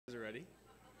ready?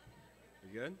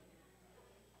 You good?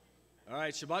 All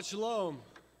right, Shabbat Shalom.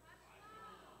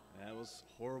 That was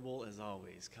horrible as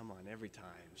always. Come on, every time.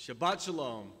 Shabbat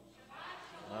Shalom.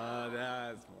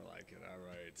 That's more like it. All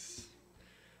right.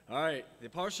 All right, the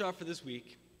Parashah for this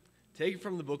week, taken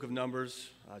from the book of Numbers,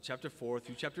 chapter 4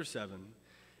 through chapter 7,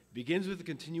 begins with the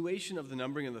continuation of the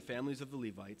numbering of the families of the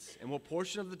Levites and what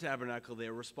portion of the tabernacle they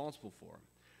are responsible for.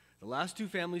 The last two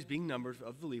families being numbered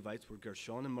of the Levites were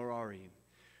Gershon and Merari,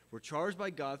 were charged by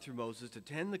God through Moses to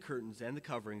tend the curtains and the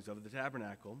coverings of the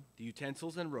tabernacle, the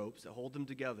utensils and ropes that hold them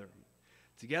together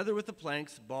with the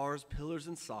planks, bars, pillars,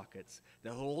 and sockets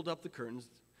that hold up the curtains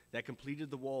that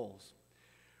completed the walls.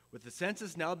 With the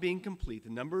census now being complete, the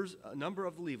number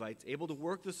of the Levites able to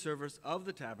work the service of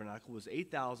the tabernacle was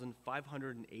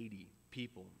 8,580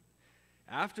 people.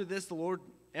 After this, the Lord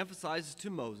emphasizes to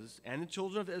Moses and the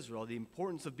children of Israel the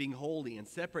importance of being holy and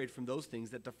separated from those things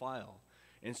that defile.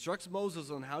 It instructs Moses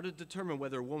on how to determine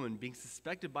whether a woman being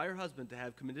suspected by her husband to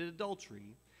have committed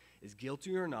adultery is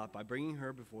guilty or not by bringing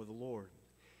her before the Lord.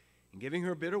 In giving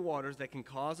her bitter waters that can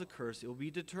cause a curse, it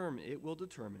will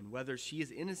determine whether she is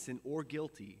innocent or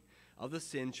guilty of the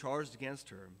sin charged against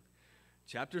her.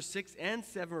 Chapters 6 and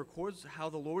 7 records how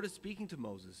the Lord is speaking to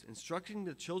Moses, instructing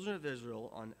the children of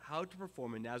Israel on how to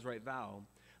perform a Nazirite vow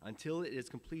until it is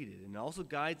completed, and also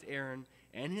guides Aaron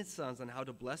and his sons on how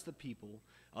to bless the people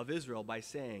of Israel by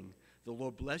saying, "The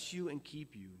Lord bless you and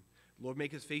keep you. The Lord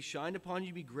make his face shine upon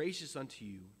you, be gracious unto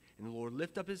you. And the Lord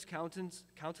lift up his countenance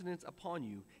upon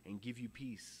you and give you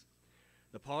peace."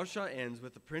 The parashah ends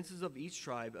with the princes of each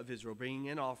tribe of Israel bringing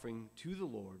an offering to the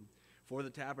Lord for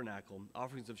the tabernacle,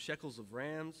 offerings of shekels of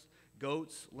rams,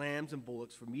 goats, lambs, and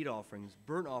bullocks for meat offerings,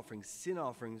 burnt offerings, sin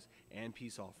offerings, and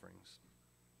peace offerings.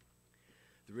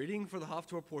 The reading for the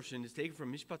Haftorah portion is taken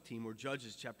from Mishpatim, or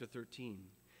Judges, chapter 13.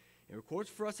 It records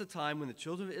for us a time when the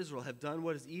children of Israel have done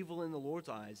what is evil in the Lord's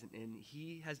eyes, and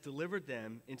he has delivered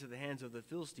them into the hands of the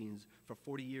Philistines for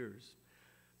 40 years.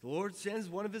 The Lord sends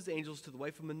one of his angels to the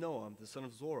wife of Manoah, the son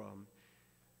of Zorah,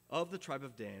 of the tribe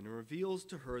of Dan, and reveals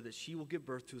to her that she will give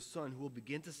birth to a son who will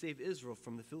begin to save Israel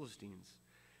from the Philistines.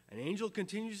 An angel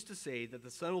continues to say that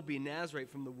the son will be a Nazirite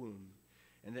from the womb,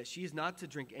 and that she is not to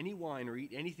drink any wine or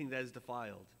eat anything that is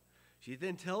defiled. She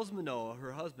then tells Manoah,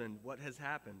 her husband, what has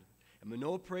happened. And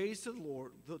Manoah prays to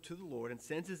the Lord and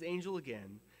sends his angel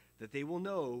again, that they will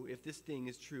know if this thing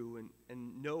is true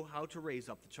and know how to raise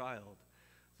up the child.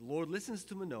 The Lord listens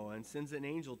to Manoah and sends an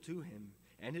angel to him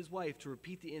and his wife to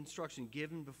repeat the instruction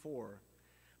given before.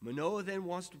 Manoah then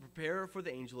wants to prepare for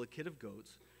the angel a kid of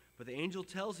goats, but the angel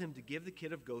tells him to give the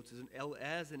kid of goats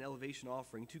as an elevation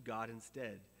offering to God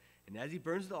instead. And as he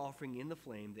burns the offering in the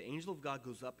flame, the angel of God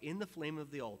goes up in the flame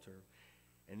of the altar,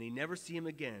 and they never see him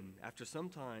again. After some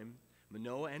time,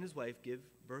 Manoah and his wife give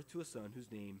birth to a son whose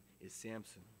name is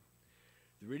Samson.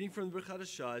 The reading from the Parashah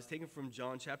Naso is taken from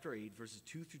John chapter 8, verses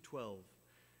 2 through 12.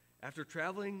 After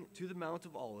traveling to the Mount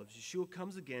of Olives, Yeshua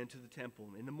comes again to the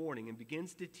temple in the morning and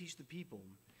begins to teach the people.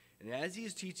 And as he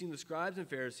is teaching, the scribes and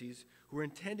Pharisees, who were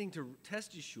intending to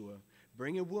test Yeshua,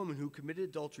 bring a woman who committed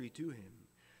adultery to him.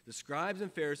 The scribes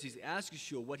and Pharisees ask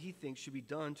Yeshua what he thinks should be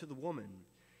done to the woman,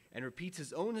 and repeats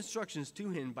his own instructions to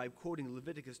him by quoting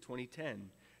Leviticus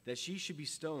 20:10, that she should be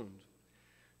stoned.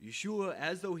 Yeshua,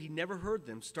 as though he never heard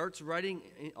them, starts writing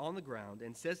on the ground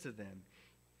and says to them,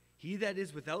 "He that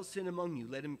is without sin among you,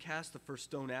 let him cast the first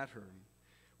stone at her."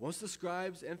 Once the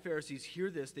scribes and Pharisees hear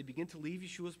this, they begin to leave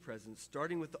Yeshua's presence,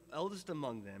 starting with the eldest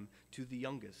among them to the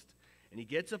youngest. And he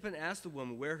gets up and asks the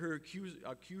woman where her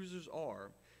accusers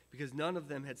are, because none of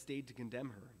them had stayed to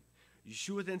condemn her.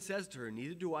 Yeshua then says to her,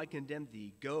 "Neither do I condemn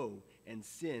thee. Go and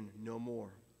sin no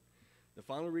more." The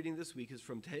final reading this week is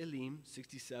from Tehillim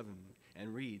 67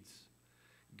 and reads,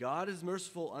 "God is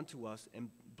merciful unto us and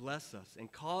bless us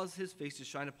and cause his face to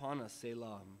shine upon us,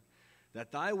 Selah,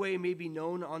 that thy way may be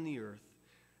known on the earth,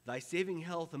 thy saving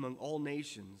health among all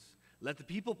nations. Let the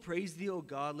people praise thee, O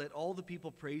God, let all the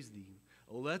people praise thee.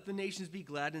 O let the nations be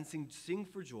glad and sing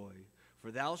for joy,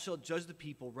 for thou shalt judge the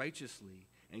people righteously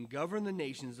and govern the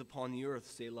nations upon the earth,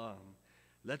 Selah.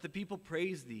 Let the people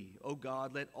praise thee, O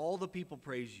God, let all the people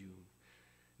praise you.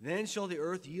 Then shall the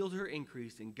earth yield her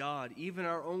increase, and God, even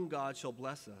our own God, shall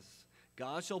bless us.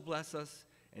 God shall bless us,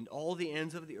 and all the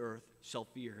ends of the earth shall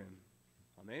fear him."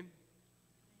 Amen.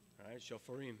 All right,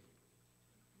 Shofarim.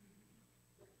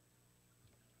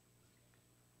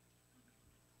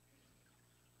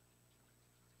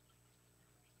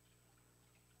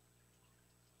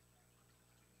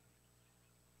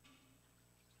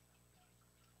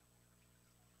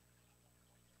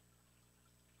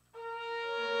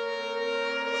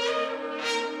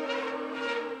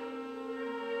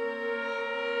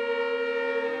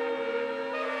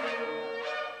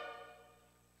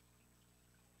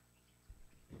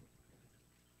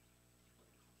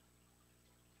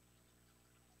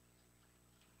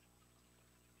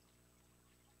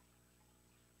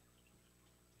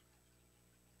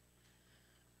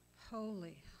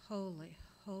 Holy, holy,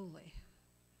 holy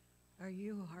are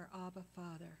you, our Abba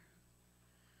Father.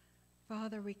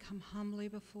 Father, we come humbly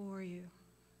before you,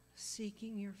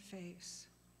 seeking your face,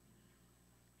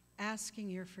 asking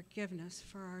your forgiveness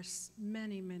for our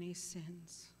many, many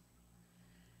sins.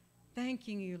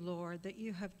 Thanking you, Lord, that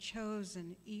you have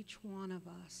chosen each one of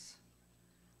us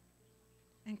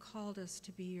and called us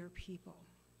to be your people.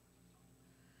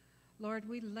 Lord,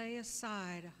 we lay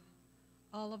aside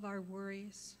all of our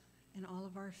worries and all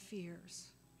of our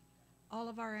fears, all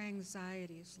of our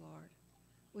anxieties, Lord.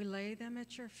 We lay them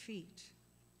at your feet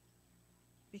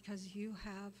because you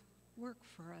have work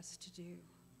for us to do.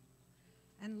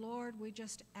 And Lord, we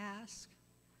just ask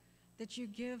that you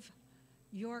give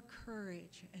your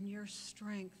courage and your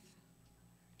strength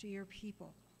to your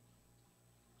people,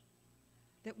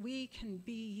 that we can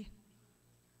be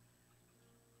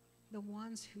the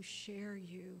ones who share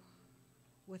you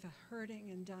with a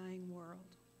hurting and dying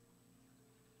world.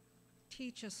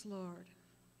 Teach us, Lord,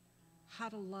 how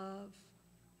to love,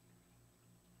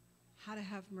 how to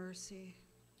have mercy,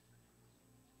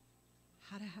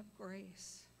 how to have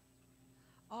grace.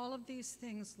 All of these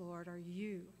things, Lord, are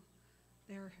you.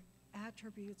 They're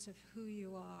attributes of who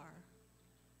you are.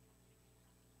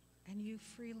 And you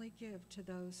freely give to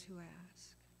those who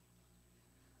ask.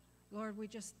 Lord, we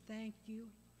just thank you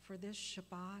for this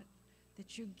Shabbat,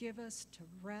 that you give us to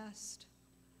rest,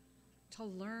 to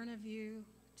learn of you,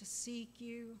 to seek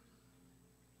you,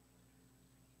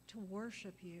 to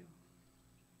worship you.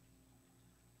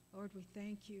 Lord, we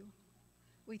thank you.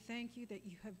 We thank you that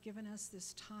you have given us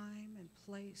this time and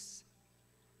place.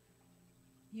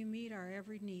 You meet our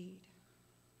every need.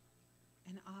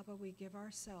 And Abba, we give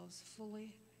ourselves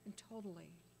fully and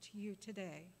totally to you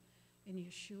today in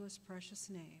Yeshua's precious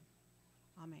name.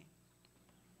 Amen.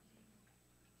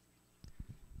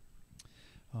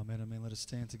 Amen, amen. Let us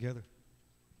stand together.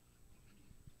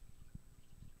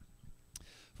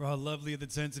 For how lovely are the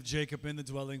tents of Jacob in the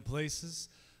dwelling places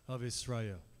of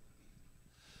Israel.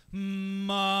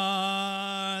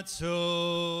 Ma toviu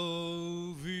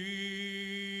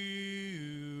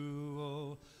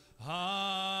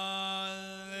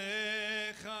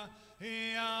alecha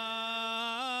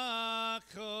Yaakov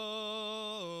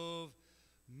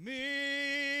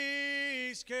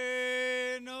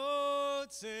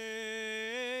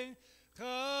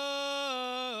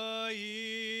mishkenotecha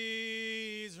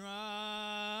Israel.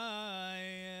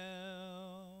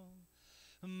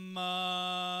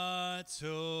 Ma toviu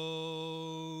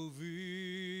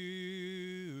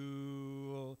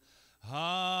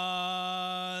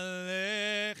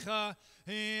alecha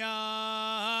Yaakov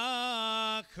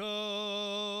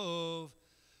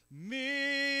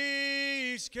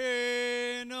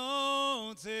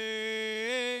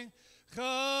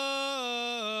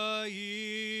mishkenotecha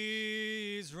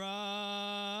Israel.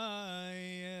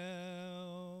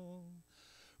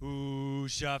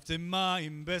 Shaftem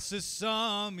mayim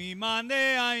besesam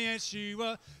imane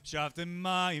Yeshua. Shaftem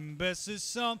mayim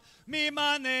besesam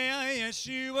mimane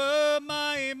Yeshua.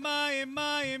 Mayim mayim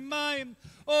mayim mayim.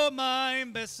 Oh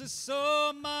mayim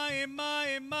besesam mayim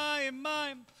mayim mayim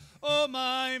mayim. Oh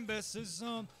mayim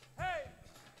besesam. Hey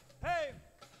hey.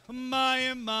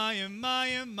 Mayim mayim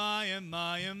mayim mayim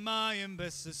mayim mayim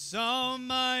besesam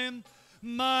mayim.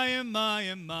 Mayim,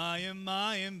 mayim, mayim,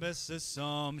 mayim,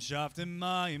 besesam, shaftim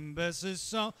mayim,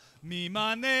 besesam,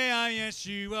 mimane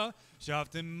Yeshua,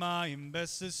 shaftim mayim,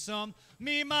 besesam,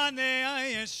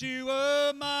 mimane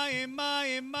Yeshua, mayim,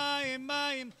 mayim, mayim,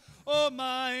 mayim, oh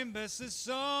mayim,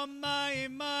 besesam,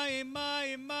 mayim, mayim,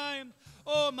 mayim, mayim,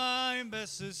 oh mayim,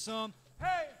 besesam,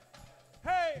 hey,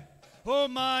 hey, oh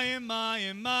mayim,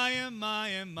 mayim, mayim,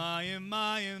 mayim, mayim,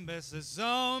 mayim,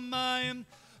 besesam, mayim.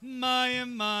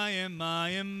 Mayim, mayim,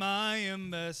 mayim,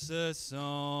 mayim, besesam.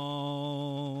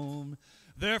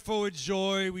 Therefore with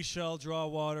joy we shall draw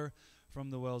water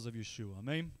from the wells of Yeshua.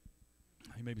 Amen.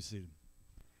 You may be seated.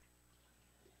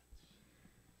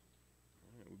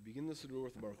 All right, we begin the Siddur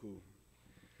with Baruch Hu.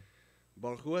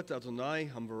 Baruch Hu et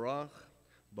Adonai Hamvarach,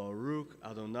 Baruch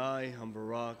Adonai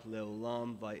Hamvarach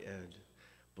Leolam Vayed.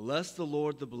 Bless the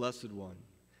Lord, the Blessed One.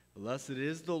 Blessed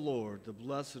is the Lord, the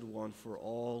Blessed One, for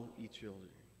all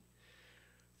eternity.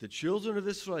 The children of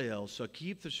Israel shall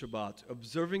keep the Shabbat,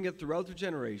 observing it throughout their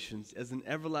generations as an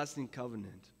everlasting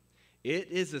covenant.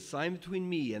 It is a sign between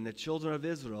me and the children of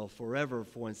Israel forever,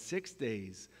 for in 6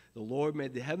 days the Lord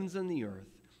made the heavens and the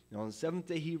earth, and on the seventh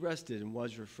day he rested and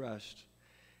was refreshed.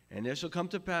 And it shall come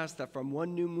to pass that from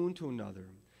one new moon to another,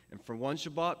 and from one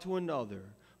Shabbat to another,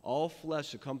 all flesh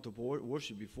shall come to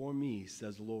worship before me,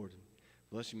 says the Lord.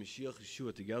 Bless you, Mashiach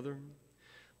Yeshua, together.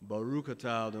 Baruch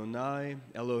atah Adonai,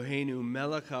 Eloheinu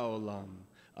melech haolam,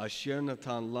 Asher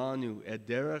natan lanu et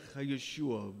derech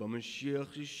ha-Yeshua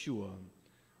b'Mashiach Yeshua.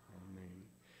 Amen.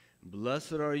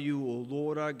 Blessed are you, O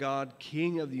Lord our God,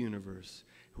 King of the universe,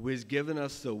 who has given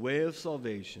us the way of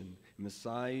salvation,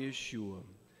 Messiah Yeshua.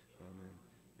 Amen.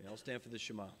 May all stand for the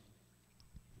Shema.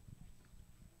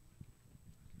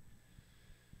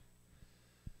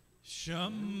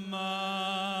 Shema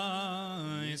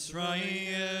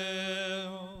Israel,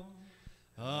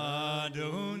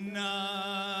 Adonai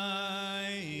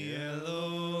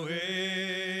Eloheinu,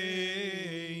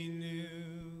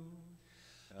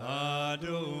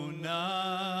 Adonai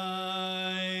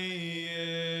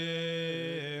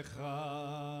Echad,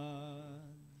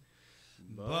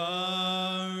 Baruch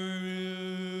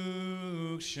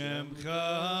Shem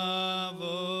Kavod,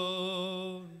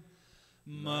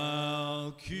 Malkito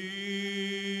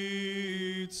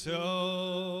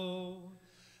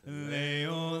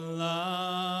Leolam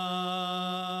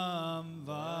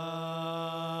Vayed.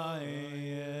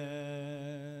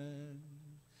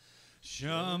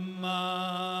 Shema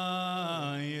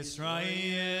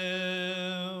Yisrael,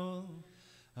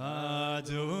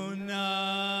 Adonai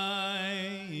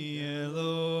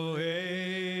Eloheinu,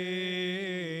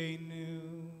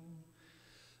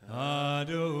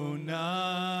 Adonai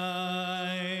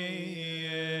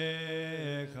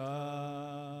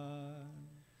Echad,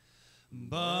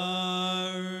 Baruch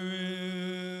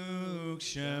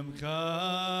Shem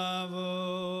Kavod,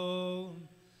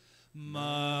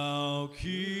 Malkito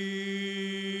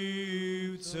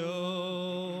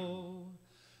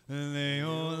Leolam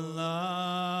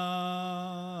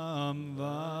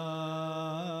Vayed.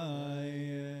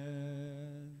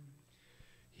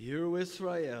 Hear, O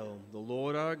Israel, the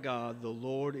Lord our God, the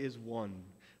Lord is one.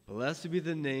 Blessed be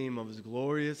the name of his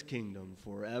glorious kingdom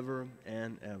forever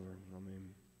and ever.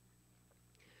 Amen.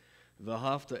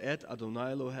 V'ahavta et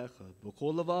Adonai Elohecha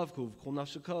b'kol lavavka v'kol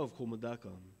nafsheka v'kol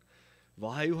medeka.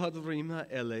 V'hayu hadvarim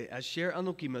ha'ele asher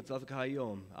anoki metzavka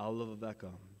hayom al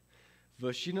levaveka.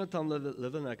 V'shinatam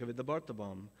levaneka v'dabarta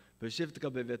bam v'shivtka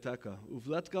beveteka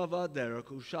uvletka v'aderek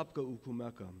u'shapka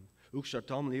u'kumeka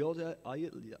u'kshartam liot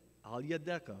al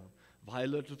yadeka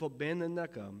v'hailetu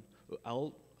beneneka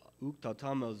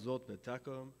u'ktatam el zot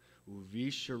beteka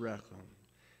u'visharecha.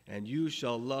 And you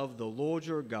shall love the Lord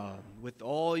your God with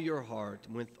all your heart,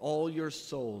 with all your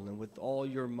soul, and with all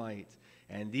your might.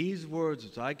 And these words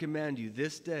which I command you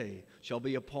this day shall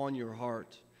be upon your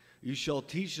heart. You shall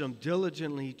teach them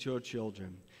diligently to your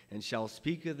children, and shall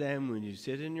speak of them when you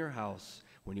sit in your house,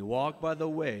 when you walk by the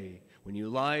way, when you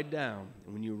lie down,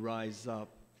 and when you rise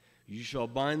up. You shall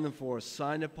bind them for a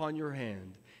sign upon your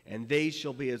hand, and they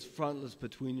shall be as frontlets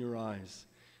between your eyes.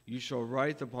 You shall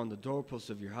write upon the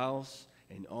doorposts of your house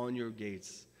and on your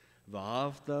gates,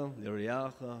 V'ahavta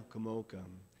l'reacha kamoka,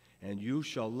 and you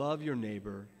shall love your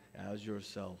neighbor as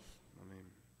yourself. Amen.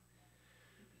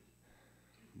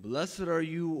 Blessed are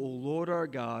you, O Lord our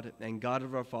God, and God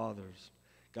of our fathers,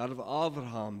 God of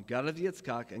Abraham, God of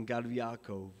Yitzchak, and God of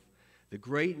Yaakov, the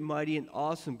great, mighty, and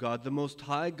awesome God, the Most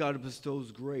High God, who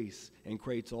bestows grace and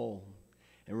creates all,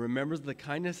 and remembers the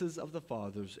kindnesses of the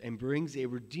fathers, and brings a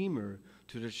Redeemer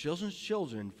to the children's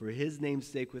children for his name's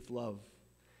sake with love.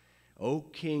 O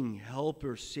King,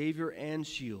 Helper, Savior, and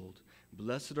Shield,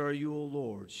 blessed are you, O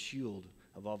Lord, Shield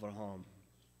of Abraham.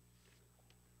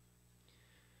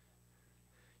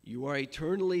 You are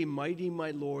eternally mighty, my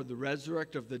Lord, the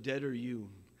resurrector of the dead are you,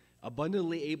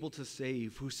 abundantly able to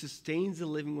save, who sustains the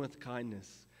living with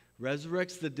kindness,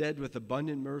 resurrects the dead with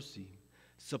abundant mercy,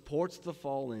 supports the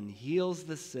fallen, heals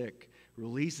the sick,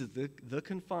 releases the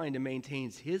confined, and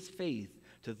maintains his faith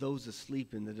to those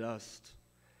asleep in the dust.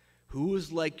 Who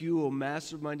is like you, O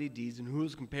master of mighty deeds, and who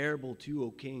is comparable to you,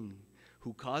 O King,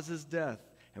 who causes death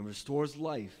and restores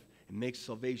life and makes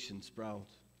salvation sprout?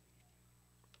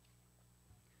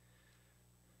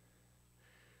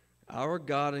 Our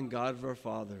God and God of our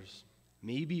fathers,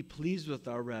 may you be pleased with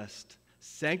our rest.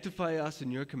 Sanctify us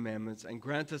in your commandments and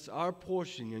grant us our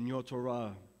portion in your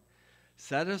Torah.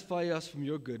 Satisfy us from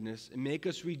your goodness and make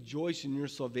us rejoice in your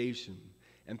salvation,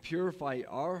 and purify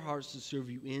our hearts to serve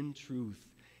you in truth.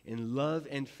 In love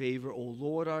and favor, O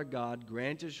Lord our God,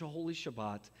 grant us your holy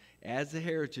Shabbat as a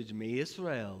heritage. May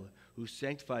Israel, who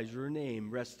sanctifies your name,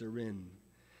 rest therein.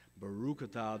 Baruch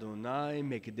atah Adonai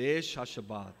Mekadesh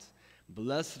HaShabbat.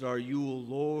 Blessed are you, O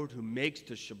Lord, who makes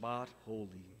the Shabbat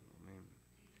holy. Amen.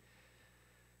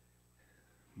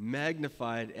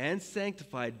 Magnified and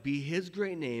sanctified be his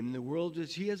great name in the world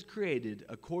which he has created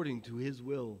according to his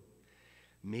will.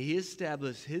 May he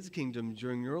establish his kingdom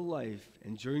during your life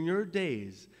and during your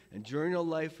days and during the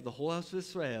life of the whole house of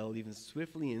Israel, even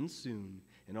swiftly and soon.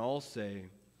 And all say, Amen.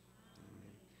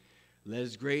 Let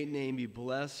his great name be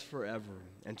blessed forever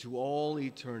and to all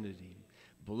eternity.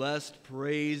 Blessed,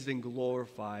 praised, and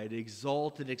glorified,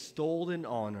 exalted, extolled, and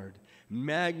honored,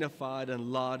 magnified,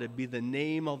 and lauded be the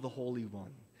name of the Holy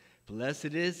One.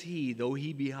 Blessed is he, though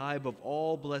he be high above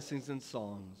all blessings and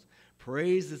songs,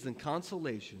 praises and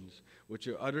consolations, which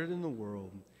are uttered in the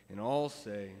world, and all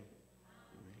say,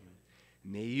 Amen.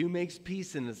 May you make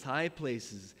peace in his high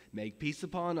places, make peace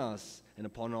upon us and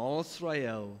upon all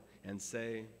Israel, and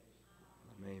say,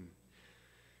 Amen.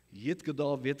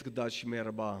 Yitgadal vitgadash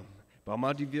merba.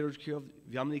 Bamadi virukov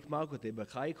vyamnik makote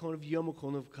bakai kon of yom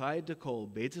kon of kai de kol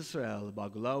bet Israel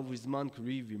baglav vizman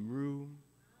kri vimru.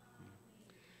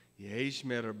 Yesh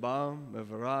merba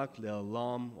mevarak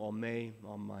le'alam almei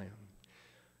almayim.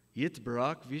 Yit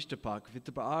barak vishtapak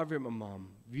vitba'avir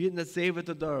mamam. Vit na sevet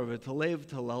adar vitalev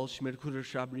talal shmer kuder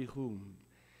shabrichum.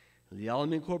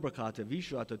 Lialmin korbakata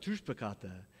vishrata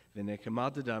tushbakata.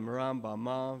 Venekemata damaram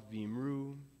bama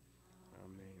vimru.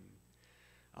 Amen.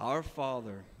 Our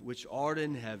Father, which art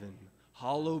in heaven,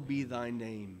 hallowed be thy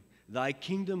name. Thy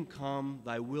kingdom come,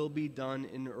 thy will be done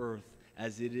in earth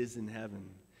as it is in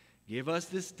heaven. Give us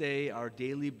this day our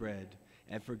daily bread,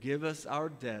 and forgive us our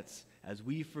debts as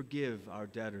we forgive our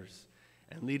debtors.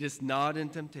 And lead us not in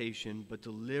temptation, but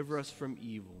deliver us from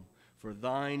evil. For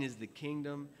thine is the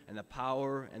kingdom, and the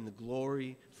power, and the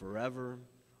glory forever.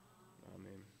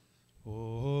 Amen.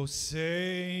 Oh,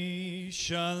 say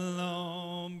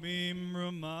shalom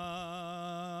bimrumav.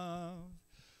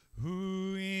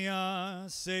 Huya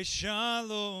say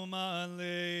shalom aleinu.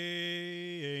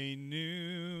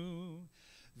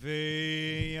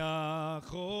 Ve'yacho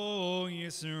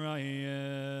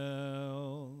Yisrael.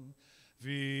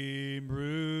 Vimru,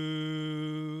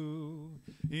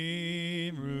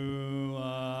 imru,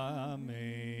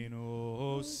 amen.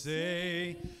 Oh,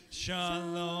 say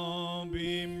shalom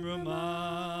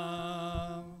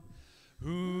bimrumav.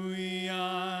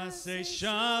 Huya say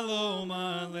shalom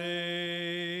aleinu.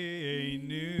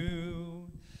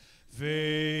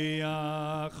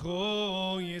 Ve'yacho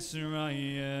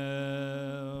Yisrael.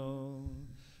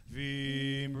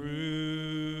 Vimru,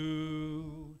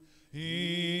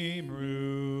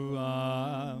 imru,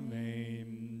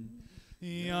 amen.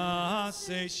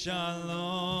 Yaseh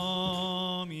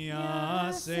shalom,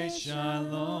 yaseh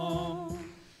shalom.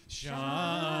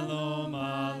 Shalom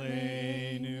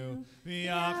aleinu,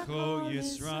 v'yacho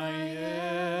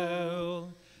Yisrael.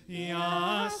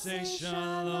 Yaseh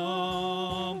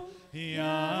shalom,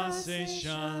 yaseh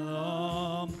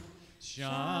shalom.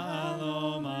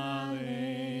 Shalom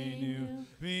aleinu,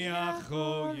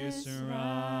 v'yacho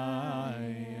Yisrael.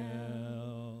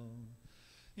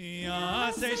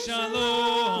 Yaseh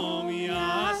shalom,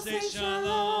 yaseh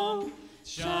shalom.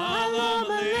 Shalom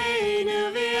aleinu,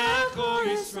 v'yacho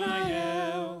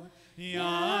Yisrael.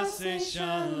 Yaseh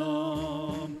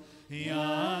shalom,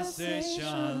 yaseh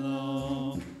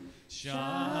shalom.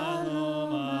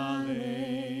 Shalom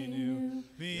aleinu,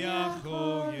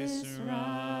 v'yacho Yisrael.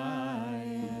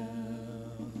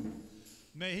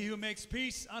 May he who makes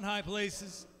peace on high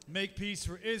places make peace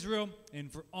for Israel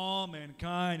and for all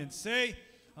mankind, and say,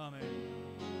 Amen.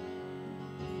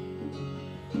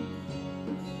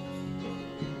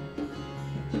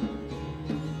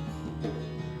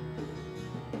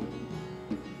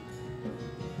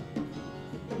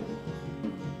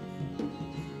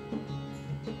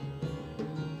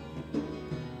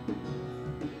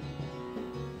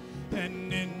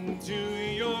 And into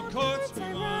your courts we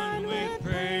run with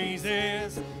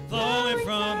praises flowing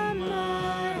from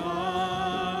my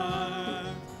heart.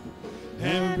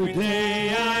 Every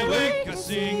day I wake, I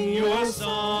sing your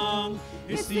song.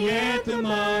 It's the anthem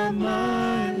of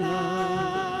my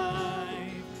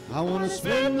life. I want to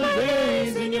spend my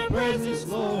days in your presence,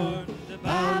 Lord,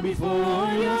 bow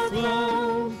before your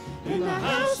throne. In the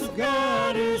house of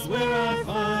God is where I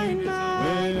find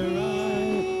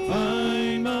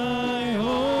my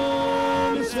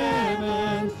home is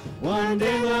heaven. One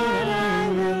day, Lord, I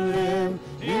will live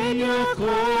in your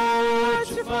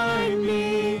courts to find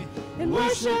me and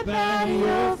worship at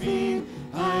your feet.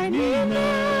 I need now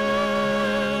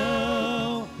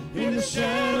in the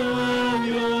shadow of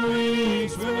your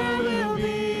wings where I will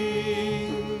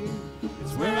be.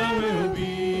 It's where I will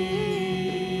be.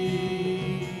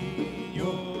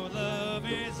 Your love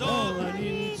is all I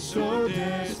need, so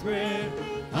desperate.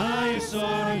 I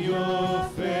saw your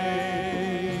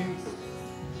face.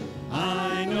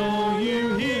 I know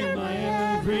you hear my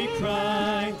every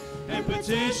cry and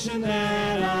petition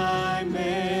that I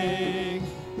make.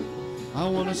 I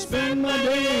want to spend my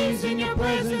days in your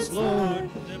presence, Lord,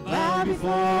 bow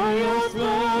before your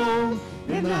throne.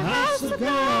 In the house of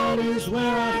God is where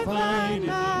I find it,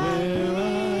 where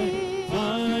I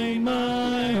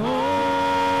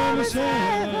homeless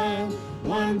heaven.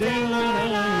 One day, Lord,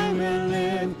 I will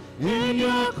live in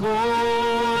your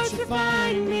courts to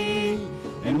find me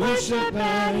and worship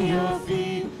at your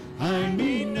feet. Hide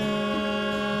me now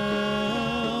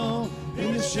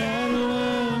in the shadow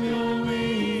of your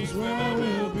wings, where I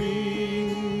will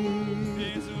be,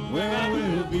 where I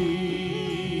will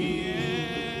be.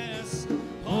 Yes,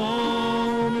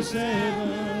 homeless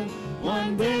heaven.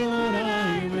 One day, Lord,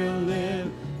 I will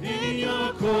live in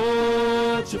your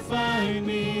court to find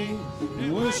me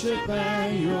and worship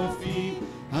at your feet.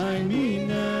 Hide me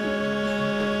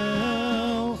now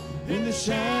in the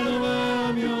shadow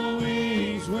of your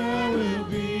wings, where I will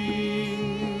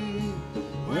be,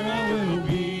 where I will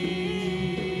be.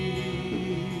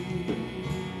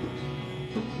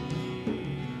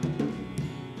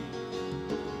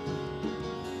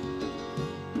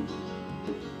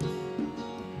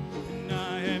 And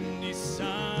I am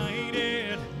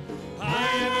decided, I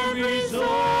have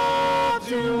resolved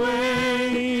to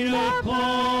wait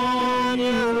upon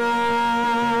you, Lord.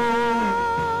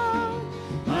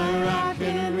 My rock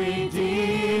and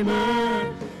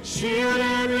redeemer, shield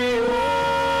and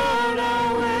reward,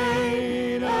 I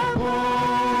wait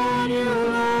upon you,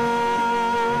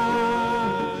 Lord.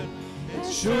 And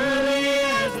surely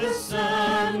as the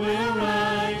sun will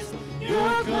rise,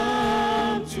 you'll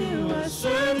come to us,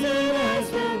 certain as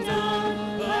the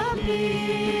dawn appears.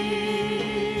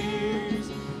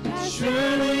 As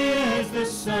surely as the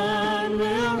sun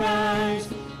will rise,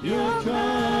 you'll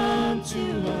come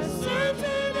to us,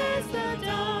 certain as the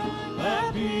dawn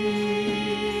appears.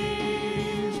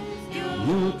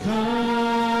 You'll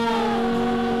come,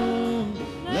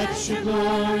 let your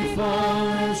glory fall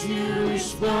as you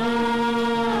respond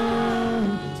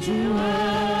to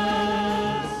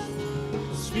us.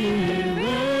 Spirit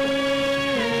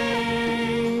rain,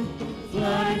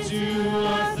 flood into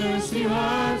our thirsty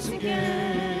hearts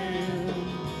again.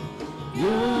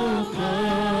 You'll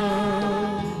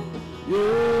come,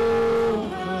 you'll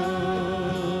come.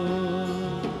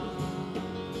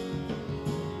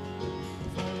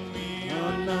 For we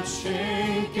are not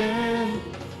shaken,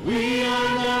 we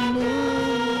are not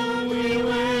moved, we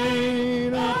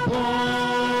wait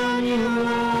upon you,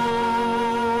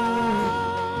 Lord.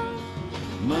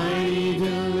 Mighty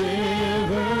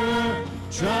deliverer,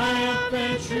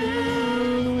 triumphant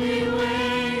true, we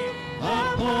wait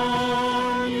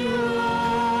upon you, Lord.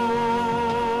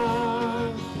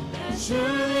 And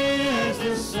surely as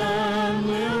the sun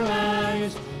will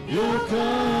rise, you'll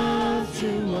come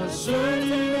to us,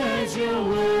 certain as your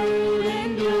word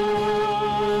endures.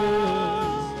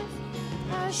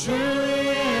 And surely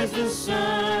as the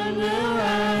sun will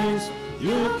rise,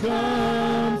 you'll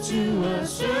come to us,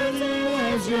 certain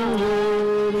as your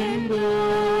word endures.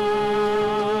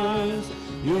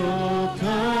 You'll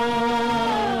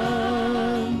come,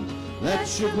 let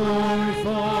your glory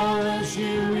fall as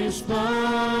you respond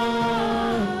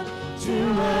to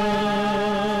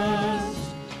us.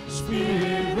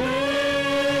 Spirit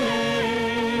rain,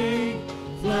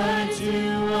 flood to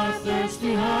our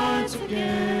thirsty hearts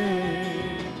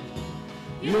again.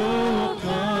 You'll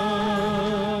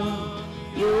come,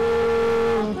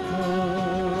 you'll come.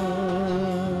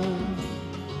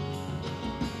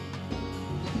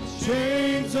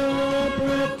 Chains are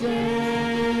broken,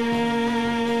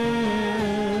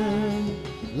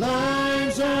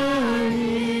 lives are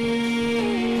healed,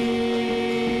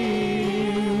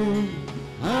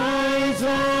 eyes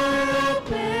are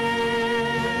open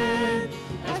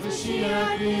as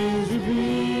Mashiach is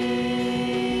revealed.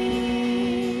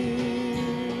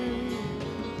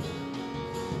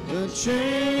 The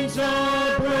chains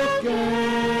are broken,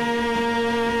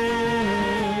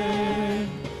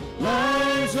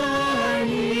 lives are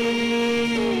healed,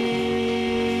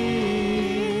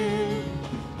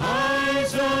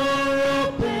 eyes are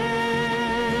open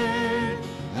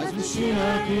as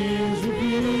Mashiach is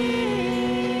revealed.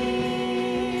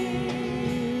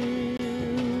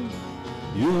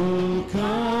 You'll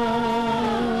come,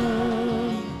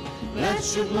 let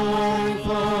your glory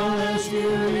fall as you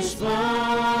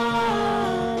respond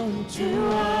to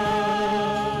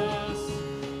us.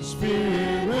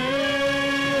 Spirit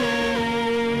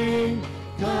rain,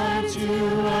 come to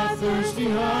our thirsty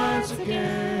hearts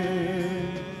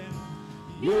again.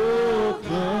 You'll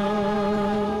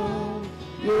come,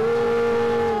 you'll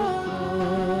come.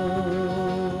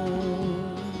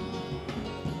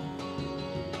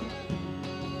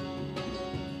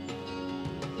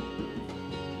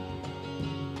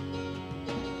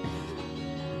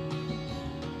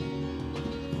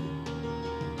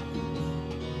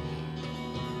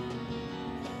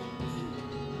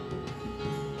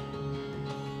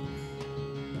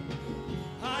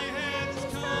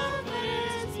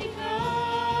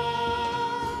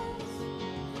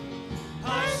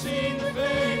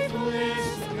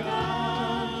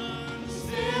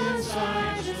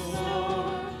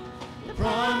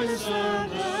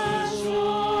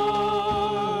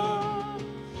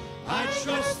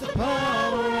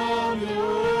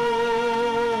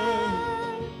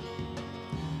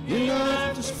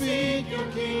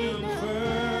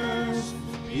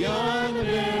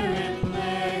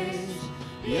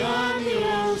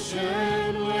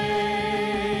 ocean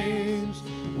waves.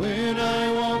 When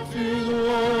I walk through the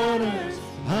waters,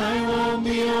 I won't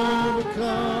be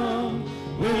overcome.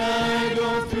 When I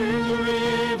go through the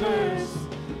rivers,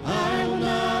 I will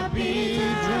not be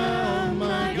drowned.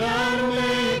 My God will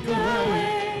make a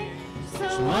way, so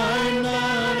I'm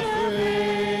not afraid.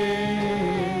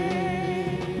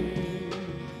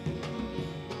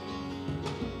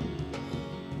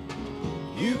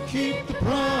 You keep the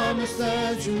promise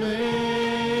that you made.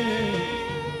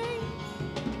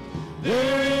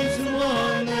 There isn't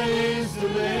one that is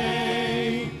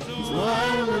delayed, so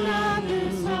I will not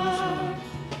lose heart.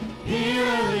 Here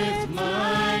I lift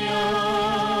my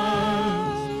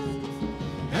arms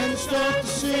and start to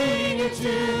sing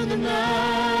into the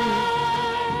night.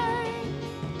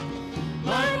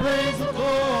 My praise will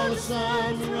call the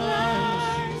sun to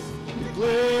rise,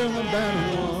 declare my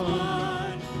battle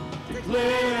won,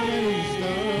 declare it is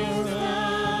done.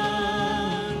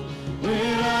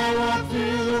 When I walk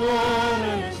through the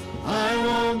waters, I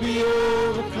won't be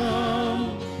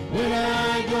overcome. When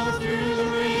I go through the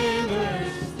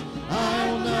rivers, I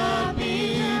will not be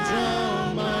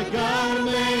drowned. My God will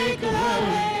make a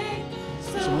way,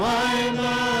 so I am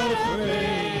not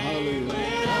afraid.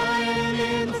 When I am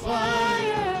in the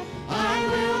fire, I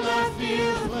will not fear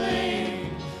the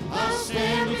flame. I'll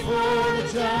stand before the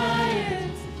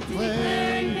giants,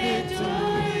 declaring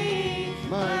victory.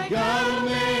 My God will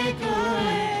make a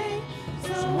way,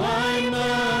 so I'm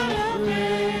not afraid.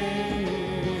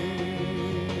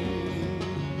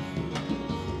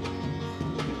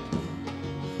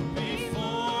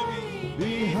 Before me,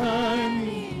 behind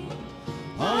me,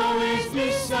 always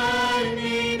beside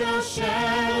me, no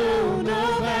shadow, no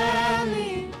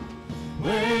valley,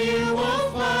 where you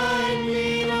won't find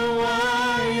me. No,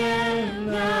 I am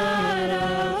not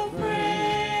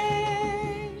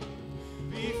afraid.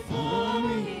 Before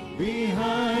me,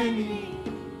 behind me,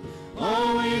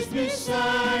 always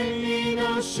beside me,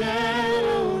 no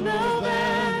shadow, no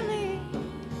valley,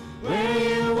 where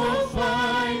you won't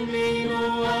find me.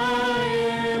 No, I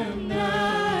am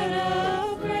not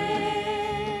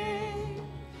afraid.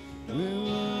 No,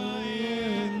 I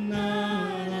am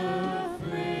not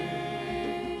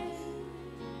afraid.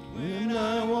 When I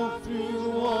walk through the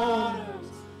waters,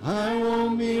 I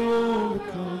won't be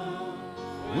overcome.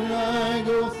 When I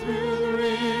go through the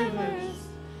rivers,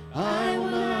 I will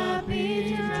not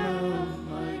be drowned.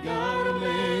 My God will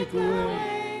make a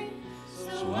way,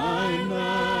 so I'm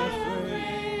not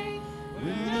afraid.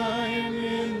 When I am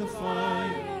in the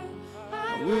fire, I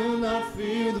will not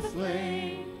fear the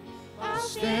flame. I'll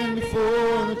stand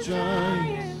before the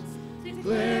giants,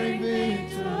 declaring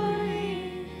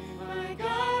victory. My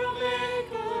God will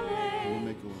make a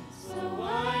way, so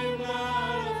I'm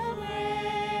not afraid.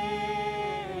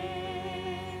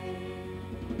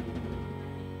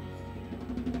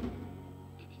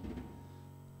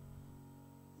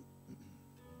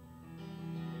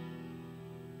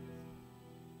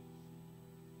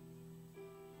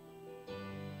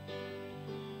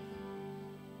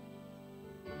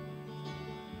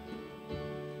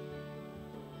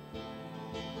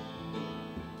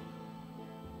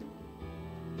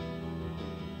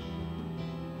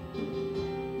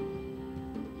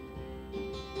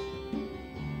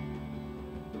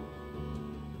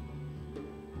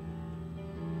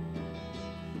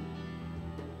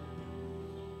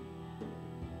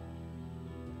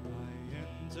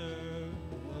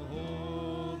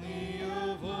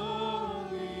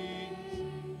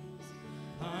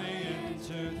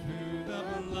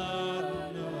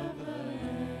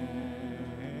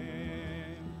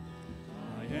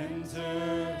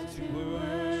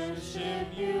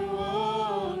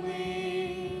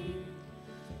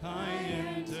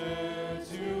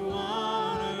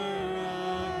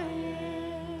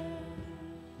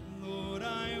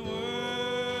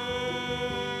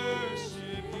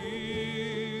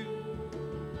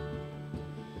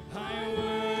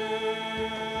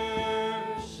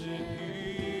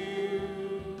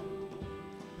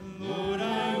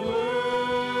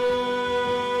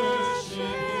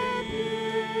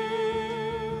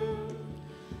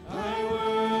 I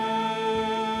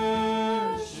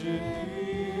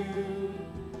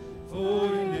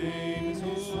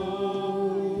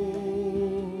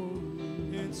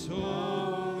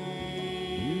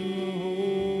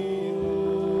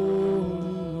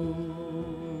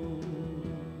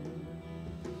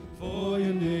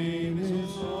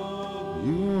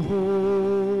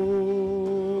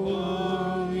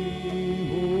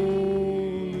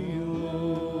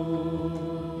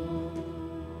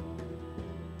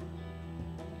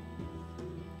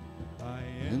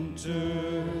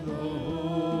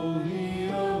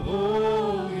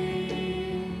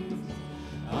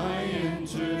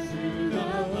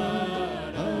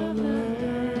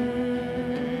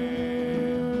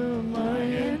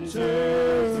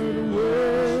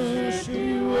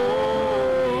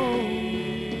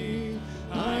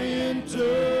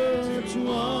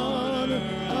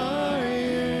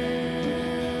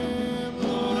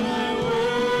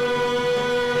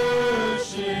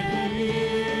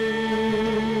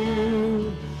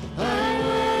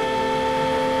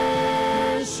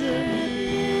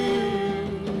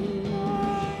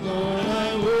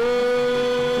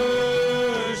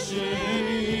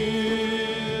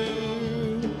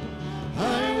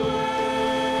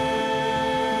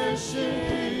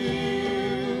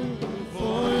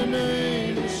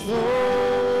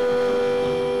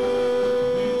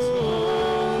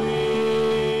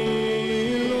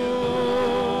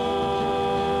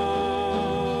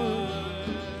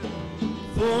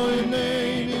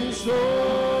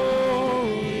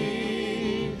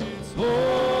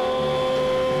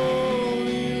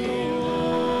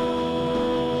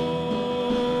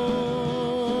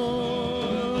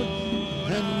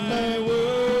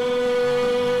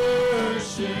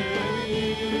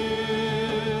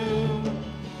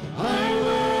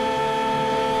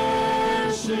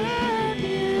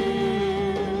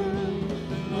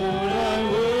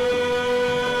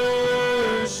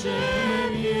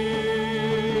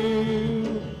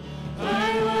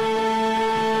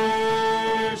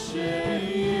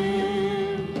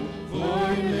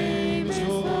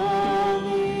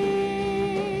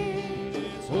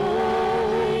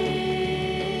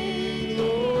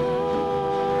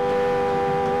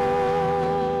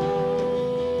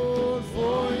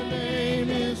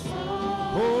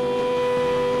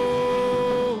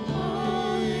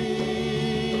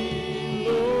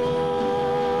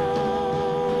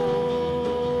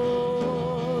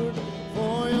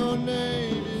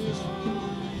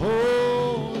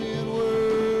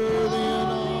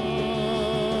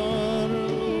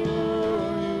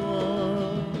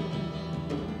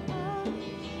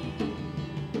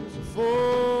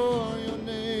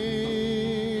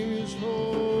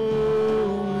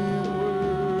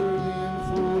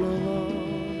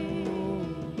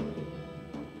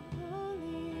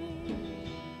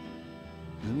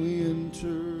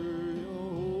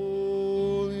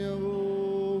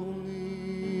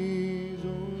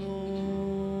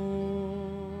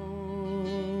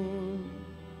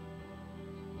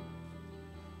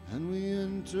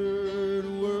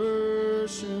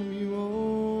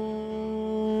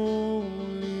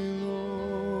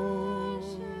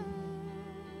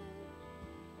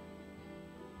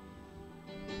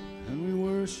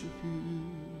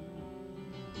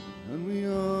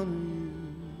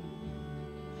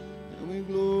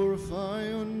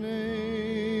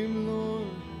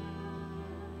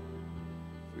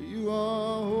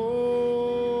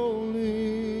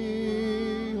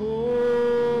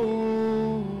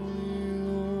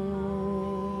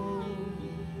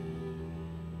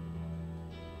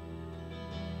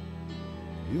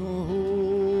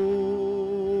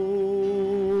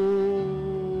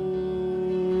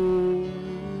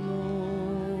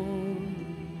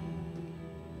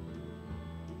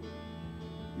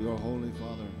Heavenly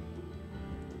Father,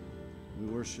 we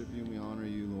worship you and we honor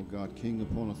you, Lord God, King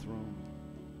upon a throne.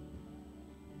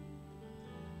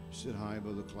 You sit high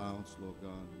above the clouds, Lord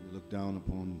God. You look down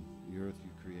upon the earth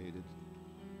you created.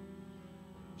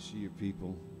 You see your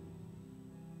people.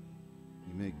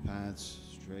 You make paths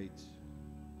straight.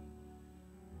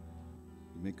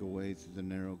 You make a way through the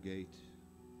narrow gate.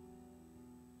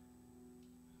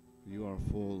 You are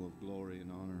full of glory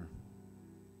and honor.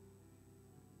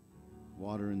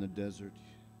 Water in the desert.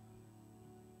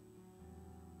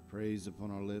 Praise upon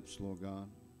our lips, Lord God.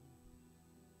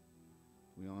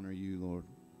 We honor you, Lord.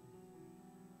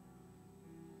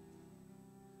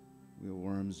 We are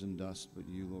worms and dust, but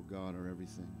you, Lord God, are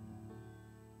everything.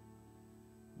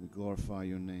 We glorify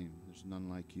your name. There's none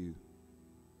like you.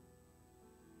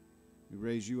 We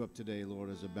raise you up today, Lord,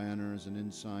 as a banner, as an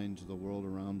ensign to the world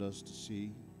around us to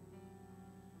see.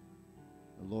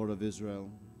 The Lord of Israel,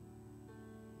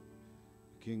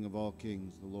 the King of all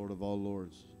kings, the Lord of all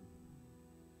lords.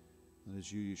 That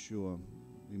is you, Yeshua.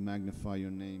 We magnify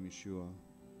your name, Yeshua.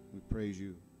 We praise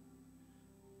you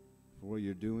for what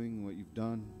you're doing, what you've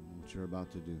done, and what you're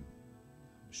about to do.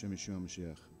 Hashem Yeshua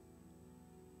Mashiach.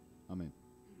 Amen.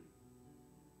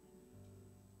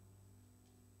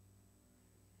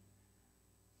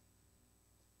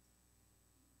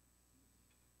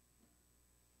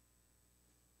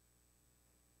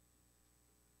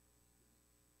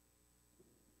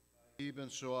 Ben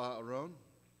Shoah Aaron.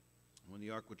 When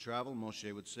the ark would travel,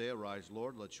 Moshe would say, "Arise,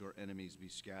 Lord, let your enemies be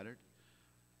scattered.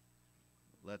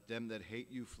 Let them that hate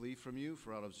you flee from you,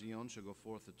 for out of Zion shall go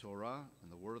forth the Torah,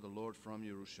 and the word of the Lord from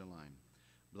Yerushalayim.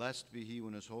 Blessed be he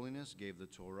when his holiness gave the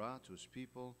Torah to his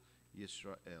people,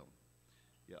 Yisrael.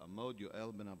 Ya'amod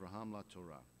Yoel ben Abraham la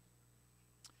Torah.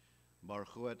 Baruch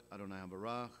hu et Adonai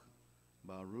Havarach,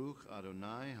 Baruch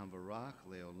Adonai Havarach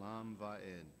leolam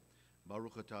va'ed.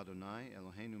 Baruch atah Adonai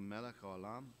Eloheinu melech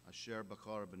haolam asher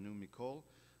bachar benu mikol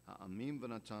ha'amim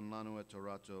v'natan lanu et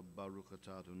torato. Baruch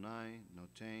atah Adonai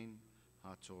noten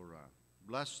ha'torah."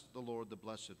 Bless the Lord, the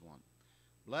Blessed One.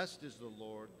 Blessed is the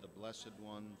Lord, the Blessed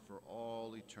One, for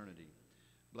all eternity.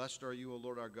 Blessed are you, O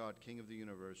Lord our God, King of the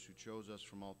universe, who chose us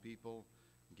from all people,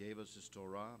 gave us his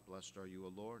Torah. Blessed are you, O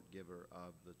Lord, giver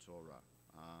of the Torah.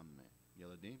 Amen.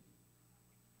 Yeladim.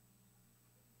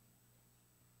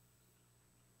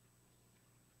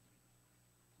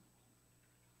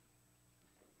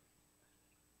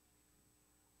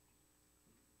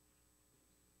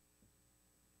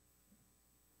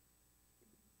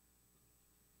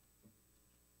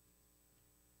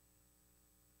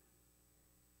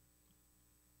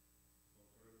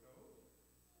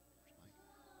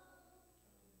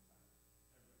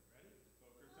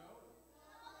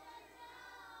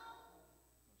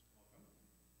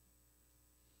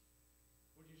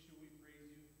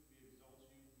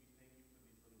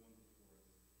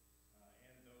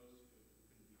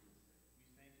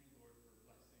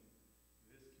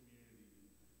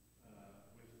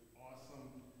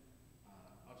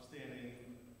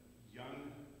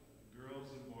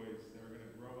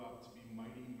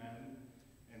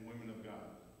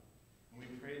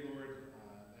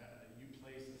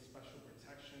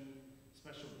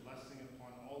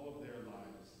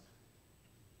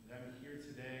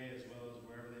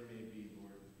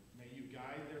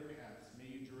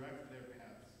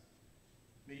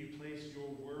 May you place your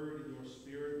word and your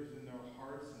spirit within their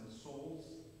hearts and souls.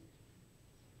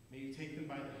 May you take them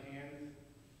by the hand.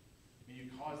 May you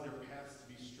cause their paths to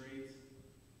be straight.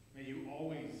 May you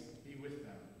always be with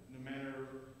them, no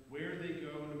matter where they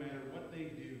go, no matter what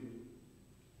they do.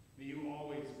 May you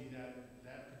always be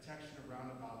that protection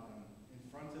around about them, in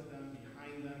front of them,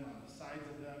 behind them, on the sides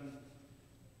of them.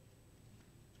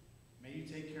 May you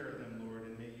take care of them, Lord,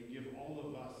 and may you give all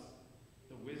of us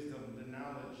the wisdom, the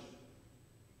knowledge,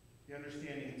 the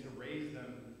understanding to raise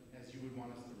them as you would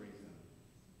want us to raise them.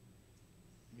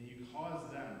 May you cause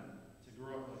them to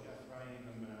grow up like Ephraim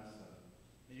and Manasseh.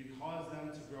 May you cause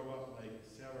them to grow up like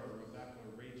Sarah, Rebecca,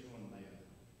 Rachel, and Leah.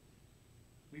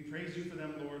 We praise you for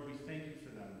them, Lord. We thank you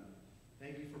for them.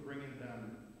 Thank you for bringing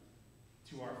them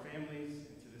to our families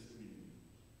and to this community.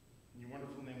 In your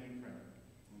wonderful name we pray.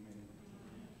 Amen.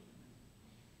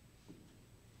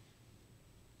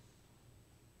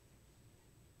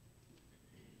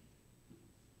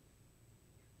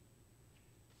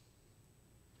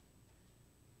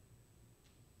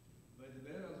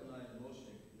 וידבר אדוני אל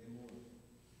משה לאמור,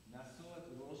 נשאו את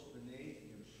ראש בני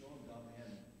גרשון גם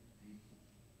הם,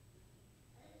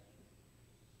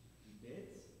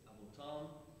 מבית אבותם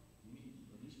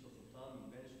ומשפחותם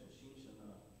מבין 30 שנה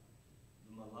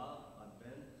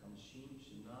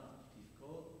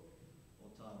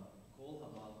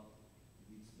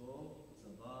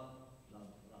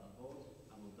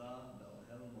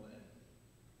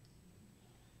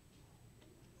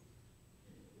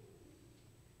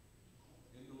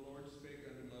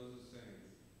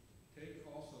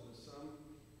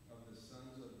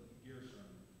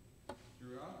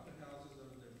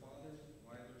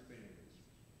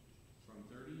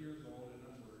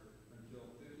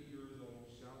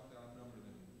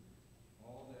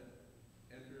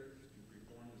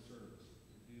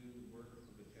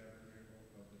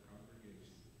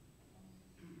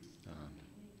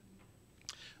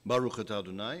Baruch atah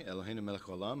Adonai, Eloheinu melech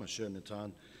haolam, asher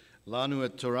natan lanu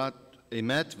et Torat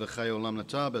emet v'chai olam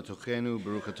natah betochenu.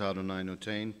 Baruch atah Adonai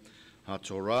noten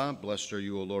ha-Torah. Blessed are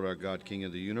you, O Lord our God, King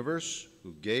of the universe,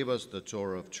 who gave us the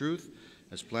Torah of truth,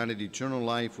 has planted eternal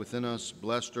life within us.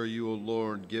 Blessed are you, O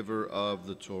Lord, giver of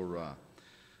the Torah.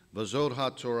 Vazod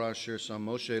ha-Torah asher sam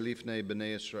Moshe lifnei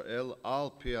b'nei Yisrael al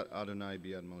piat Adonai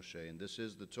biad Moshe. And this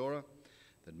is the Torah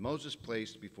that Moses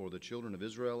placed before the children of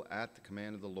Israel at the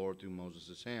command of the Lord through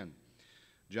Moses' hand.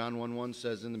 John 1:1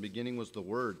 says, in the beginning was the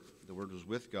Word was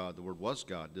with God, the Word was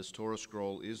God. This Torah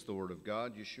scroll is the Word of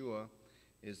God. Yeshua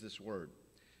is this Word.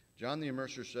 John the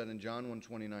Immerser said in John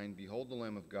 1:29, behold the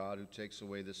Lamb of God who takes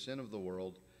away the sin of the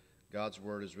world. God's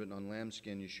Word is written on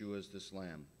lambskin. Yeshua is this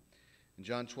Lamb. In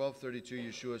John 12:32,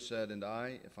 Yeshua said, and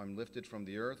I, if I'm lifted from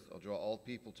the earth, I'll draw all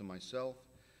people to myself.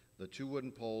 The two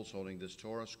wooden poles holding this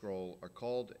Torah scroll are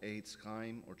called Eitz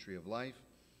Chaim, or Tree of Life.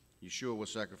 Yeshua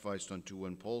was sacrificed on two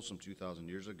wooden poles some 2,000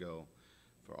 years ago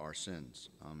for our sins.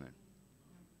 Amen.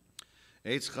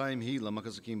 Eitz Chaim hi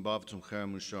lamakazakim bav tumcher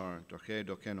mushar dorchei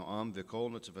dokenu am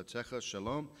v'kol netzavetecha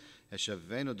shalom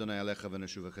eshavenu donai alecha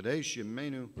v'neshuva kadesh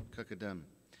yemenu kakadem.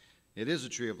 It is a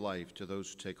tree of life to those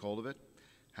who take hold of it.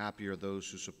 Happy are those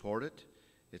who support it.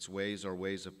 Its ways are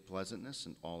ways of pleasantness,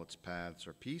 and all its paths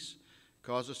are peace.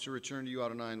 Cause us to return to you,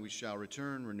 Adonai, and we shall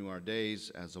return. Renew our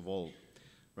days as of old.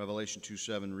 Revelation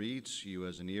 2:7 reads, he who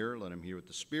has an ear, let him hear what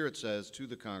the Spirit says to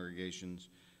the congregations.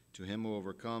 To him who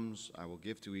overcomes, I will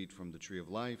give to eat from the tree of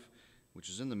life, which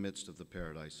is in the midst of the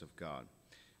paradise of God.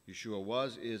 Yeshua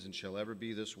was, is, and shall ever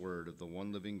be this word of the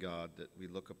one living God that we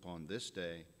look upon this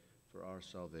day for our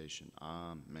salvation.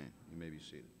 Amen. You may be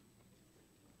seated.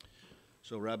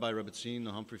 So Rabbi Rebbetzin,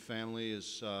 the Humphrey family,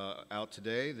 is out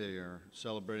today. They are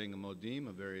celebrating a Modim,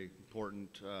 a very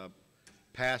important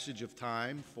passage of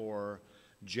time for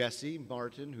Jesse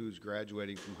Martin, who's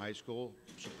graduating from high school,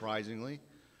 surprisingly.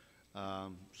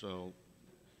 So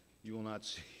you will not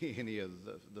see any of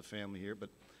the family here, but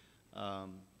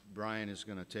Brian is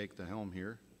going to take the helm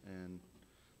here and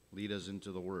lead us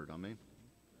into the Word. Amen.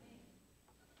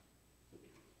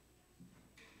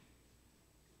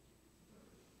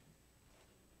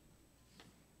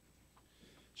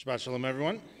 Shabbat Shalom,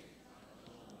 everyone.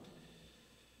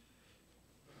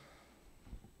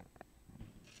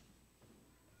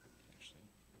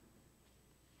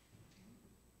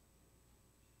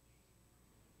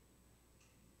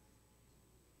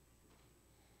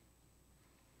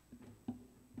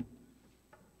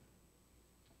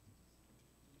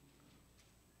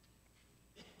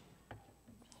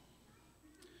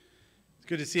 It's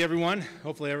good to see everyone.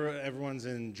 Hopefully everyone's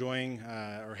enjoying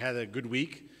or had a good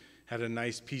week. Had a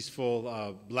nice,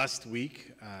 peaceful, blessed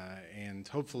week, and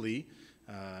hopefully,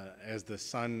 as the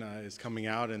sun is coming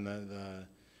out and the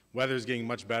weather is getting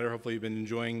much better, hopefully you've been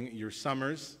enjoying your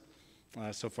summers.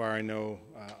 So far, I know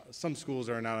some schools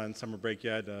are not on summer break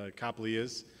yet. Copley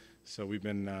is, so we've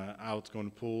been out going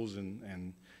to pools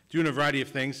and doing a variety of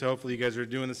things, so hopefully you guys are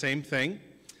doing the same thing.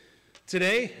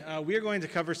 Today, we are going to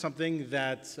cover something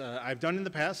that I've done in the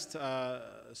past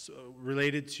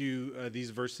related to these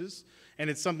verses. And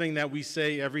it's something that we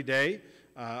say every day,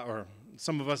 or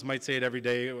some of us might say it every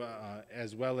day,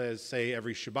 as well as say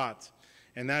every Shabbat.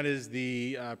 And that is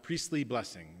the priestly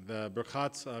blessing, the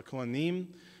Birchat Kohanim,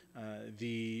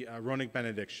 the Aaronic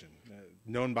benediction,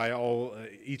 known by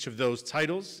each of those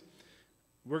titles.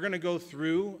 We're going to go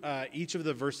through each of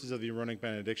the verses of the Aaronic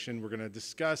benediction. We're going to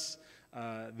discuss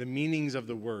the meanings of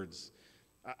the words.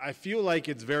 I feel like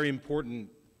it's very important.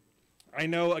 I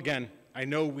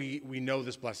know we know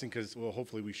this blessing because, well,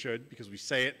 hopefully we should, because we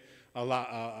say it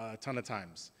a ton of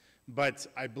times. But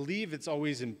I believe it's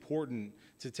always important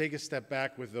to take a step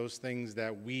back with those things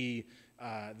that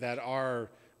that are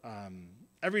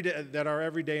every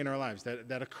day in our lives,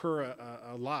 that occur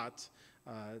a lot,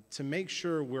 to make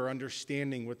sure we're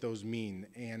understanding what those mean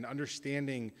and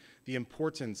understanding the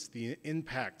importance, the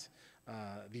impact,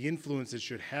 the influence it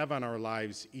should have on our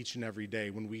lives each and every day.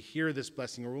 When we hear this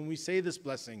blessing, or when we say this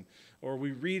blessing, or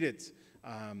we read it,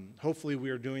 hopefully we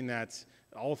are doing that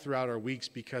all throughout our weeks,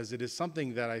 because it is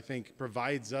something that I think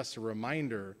provides us a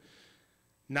reminder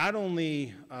not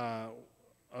only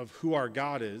of who our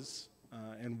God is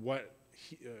and what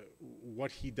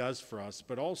he does for us,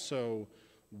 but also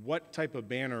what type of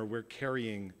banner we're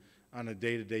carrying on a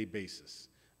day-to-day basis.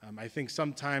 I think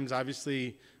sometimes,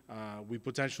 obviously, we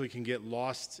potentially can get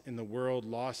lost in the world,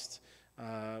 lost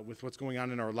with what's going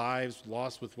on in our lives,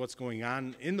 lost with what's going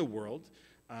on in the world,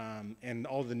 and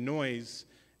all the noise,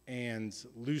 and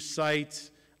lose sight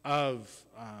of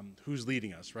who's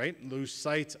leading us, right? Lose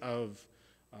sight of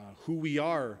who we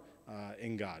are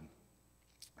in God.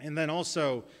 And then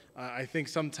also, I think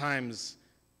sometimes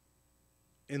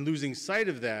in losing sight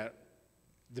of that,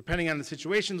 depending on the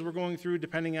situations we're going through,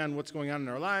 depending on what's going on in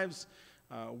our lives,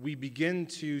 we begin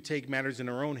to take matters in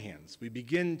our own hands. We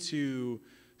begin to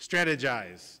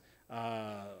strategize,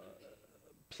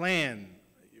 plan,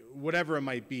 whatever it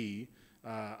might be,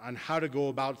 on how to go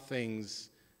about things,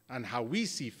 on how we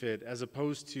see fit, as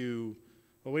opposed to,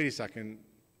 well, wait a second,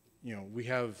 we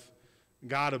have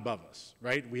God above us,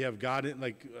 right? We have God,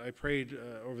 like I prayed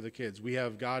over the kids, we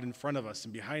have God in front of us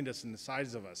and behind us and the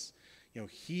sides of us.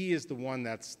 He is the one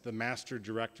that's the master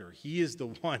director. He is the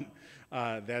one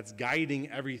that's guiding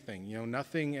everything.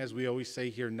 Nothing, as we always say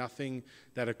here, nothing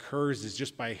that occurs is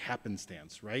just by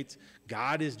happenstance, right?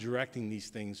 God is directing these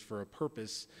things for a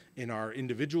purpose in our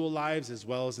individual lives as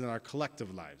well as in our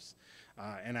collective lives.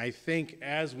 And I think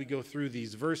as we go through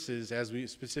these verses, as we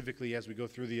go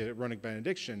through the Aaronic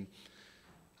benediction,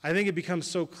 I think it becomes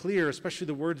so clear, especially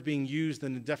the words being used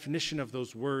and the definition of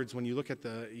those words, when you look at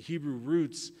the Hebrew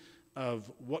roots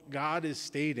of what God is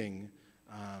stating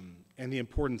and the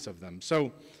importance of them.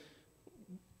 So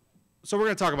we're going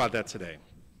to talk about that today.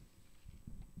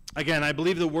 Again, I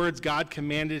believe the words God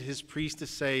commanded his priest to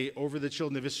say over the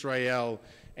children of Israel,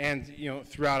 and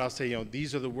throughout I'll say,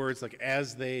 these are the words like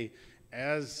as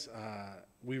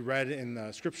we read in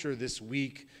the scripture this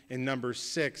week in Numbers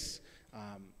 6.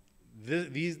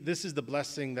 This is the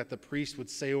blessing that the priest would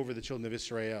say over the children of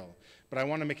Israel. But I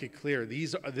want to make it clear,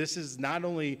 this is not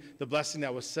only the blessing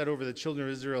that was said over the children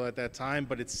of Israel at that time,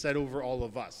 but it's said over all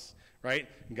of us, right?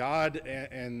 God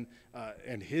and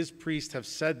his priests have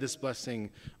said this blessing.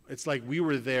 It's like we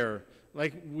were there.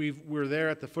 Like we were there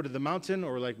at the foot of the mountain,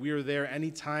 or like we were there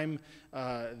anytime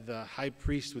the high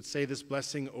priest would say this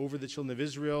blessing over the children of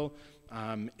Israel.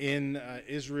 In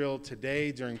Israel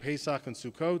today, during Pesach and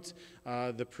Sukkot,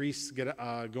 the priests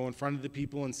go in front of the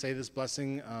people and say this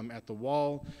blessing at the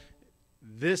wall.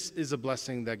 This is a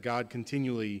blessing that God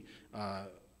continually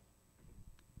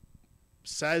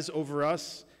says over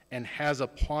us and has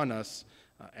upon us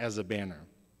as a banner.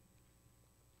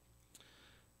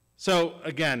 So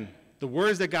again, the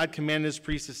words that God commanded his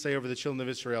priests to say over the children of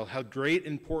Israel held great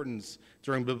importance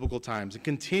during biblical times and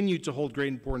continue to hold great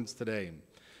importance today,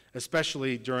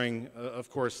 especially during, of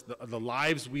course, the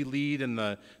lives we lead and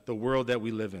the world that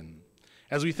we live in.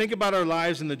 As we think about our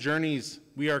lives and the journeys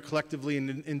we are collectively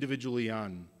and individually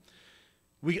on,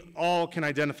 we all can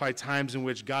identify times in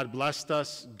which God blessed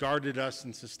us, guarded us,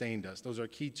 and sustained us. Those are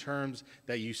key terms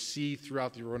that you see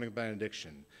throughout the Aaronic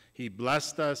benediction. He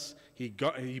blessed us, he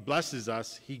blesses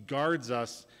us, he guards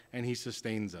us, and he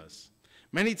sustains us.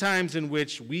 Many times in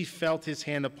which we felt his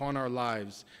hand upon our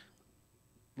lives,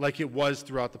 like it was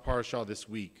throughout the Parashah this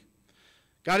week.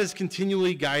 God is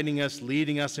continually guiding us,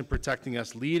 leading us, and protecting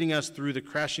us, leading us through the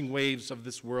crashing waves of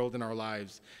this world in our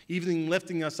lives, even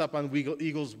lifting us up on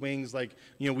eagle's wings like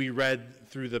we read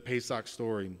through the Pesach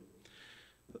story,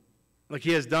 like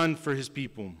he has done for his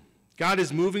people. God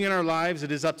is moving in our lives.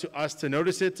 It is up to us to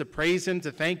notice it, to praise him,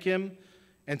 to thank him,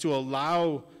 and to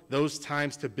allow those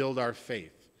times to build our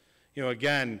faith.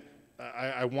 Again,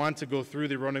 I want to go through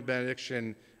the Aaronic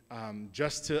benediction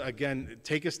just to, again,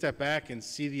 take a step back and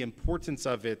see the importance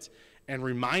of it and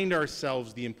remind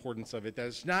ourselves the importance of it. That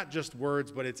it's not just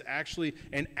words, but it's actually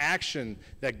an action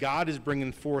that God is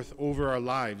bringing forth over our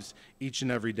lives each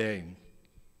and every day.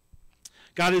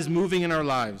 God is moving in our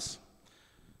lives,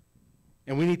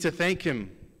 and we need to thank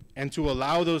him and to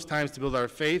allow those times to build our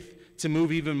faith to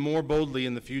move even more boldly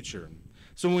in the future.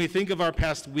 So when we think of our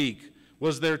past week,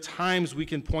 was there times we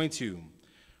can point to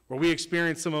where we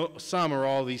experienced some or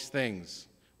all these things,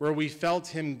 where we felt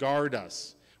him guard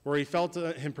us, where we felt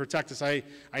him protect us? I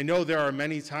know there are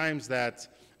many times that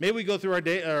maybe we go through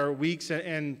our weeks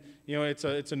and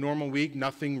it's a normal week.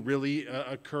 Nothing really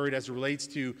occurred as it relates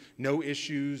to no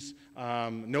issues,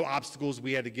 no obstacles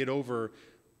we had to get over.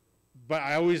 But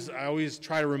I always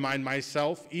try to remind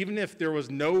myself, even if there was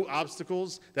no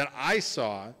obstacles that I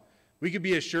saw, we could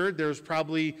be assured there's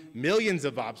probably millions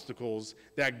of obstacles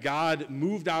that God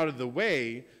moved out of the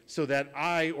way so that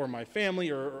I or my family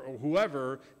or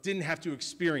whoever didn't have to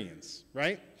experience,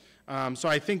 right? So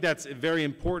I think that's very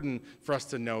important for us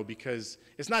to know, because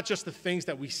it's not just the things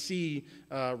that we see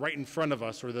right in front of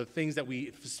us or the things that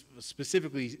we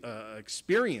specifically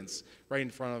experience right in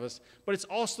front of us, but it's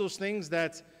also those things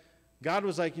that God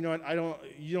was like, you know what,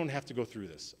 you don't have to go through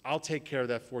this. I'll take care of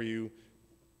that for you.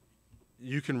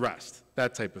 You can rest,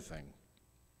 that type of thing.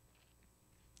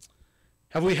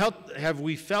 Have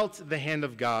we felt the hand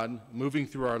of God moving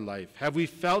through our life? Have we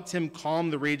felt him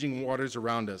calm the raging waters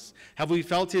around us? Have we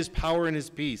felt his power and his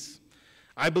peace?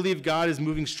 I believe God is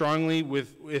moving strongly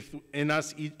in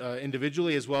us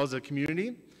individually as well as a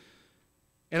community.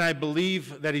 And I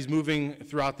believe that he's moving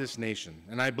throughout this nation.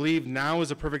 And I believe now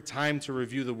is a perfect time to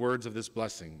review the words of this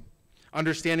blessing,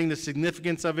 understanding the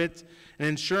significance of it and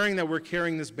ensuring that we're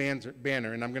carrying this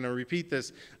banner. And I'm going to repeat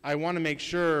this. I want to make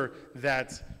sure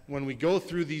that when we go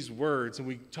through these words and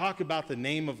we talk about the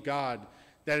name of God,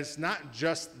 that it's not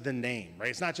just the name, right?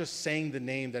 It's not just saying the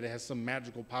name that it has some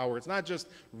magical power. It's not just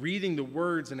reading the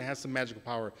words and it has some magical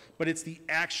power, but it's the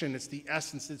action, it's the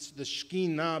essence, it's the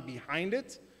Shekhinah behind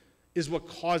it is what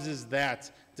causes that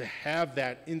to have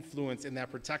that influence and that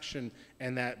protection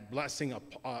and that blessing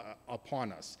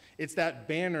upon us. It's that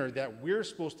banner that we're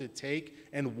supposed to take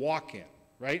and walk in,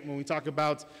 right? When we talk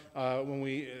about,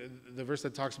 the verse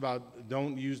that talks about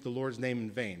don't use the Lord's name in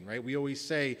vain, right? We always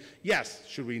say, yes,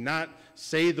 should we not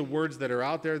say the words that are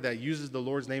out there that uses the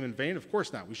Lord's name in vain? Of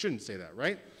course not. We shouldn't say that,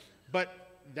 right?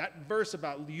 But that verse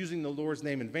about using the Lord's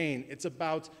name in vain, it's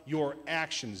about your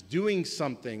actions, doing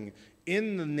something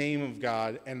in the name of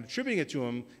God and attributing it to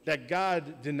him that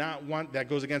God did not want, that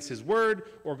goes against his word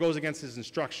or goes against his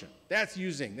instruction. That's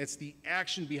the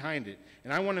action behind it.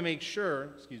 And I want to make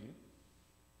sure, excuse me,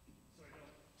 so I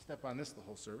don't step on this the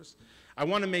whole service. I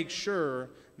want to make sure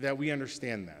that we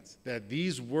understand that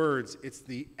these words, it's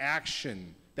the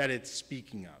action that it's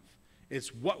speaking of.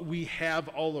 It's what we have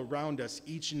all around us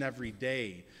each and every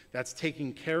day that's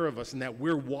taking care of us and that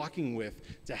we're walking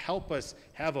with to help us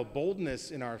have a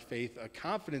boldness in our faith, a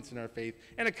confidence in our faith,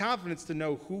 and a confidence to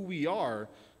know who we are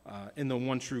in the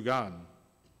one true God.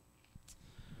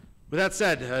 With that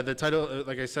said, the title,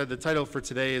 like I said, the title for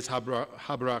today is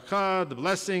Habracha, the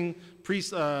blessing,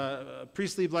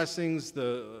 priestly blessings,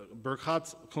 the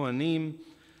Birkat Kohanim.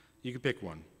 You can pick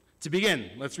one. To begin,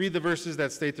 let's read the verses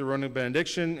that state the Aaronic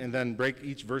benediction and then break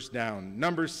each verse down.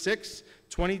 Numbers 6,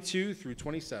 22 through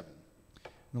 27.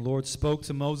 The Lord spoke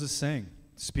to Moses, saying,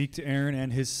 Speak to Aaron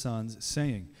and his sons,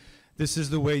 saying, This is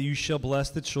the way you shall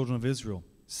bless the children of Israel.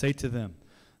 Say to them,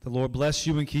 The Lord bless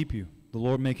you and keep you. The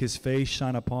Lord make his face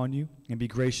shine upon you and be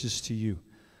gracious to you.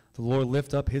 The Lord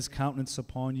lift up his countenance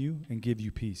upon you and give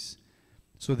you peace.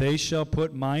 So they shall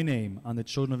put my name on the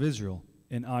children of Israel,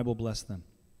 and I will bless them.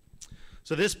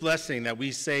 So this blessing that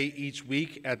we say each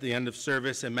week at the end of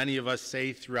service, and many of us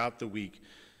say throughout the week,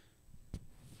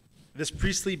 this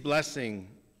priestly blessing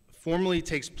formally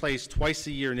takes place twice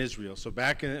a year in Israel. So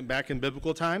back in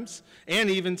biblical times,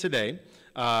 and even today,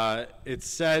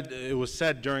 it was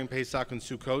said during Pesach and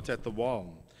Sukkot at the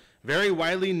wall. Very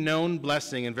widely known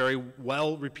blessing and very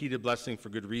well repeated blessing for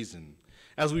good reason.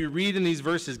 As we read in these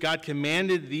verses, God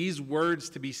commanded these words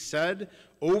to be said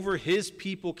over his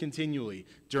people continually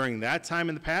during that time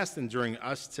in the past and during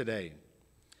us today.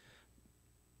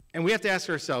 And we have to ask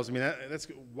ourselves,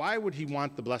 why would he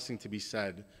want the blessing to be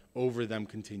said over them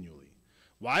continually?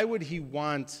 Why would he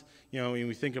want, when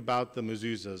we think about the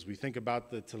mezuzahs, we think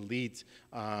about the talit,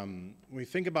 we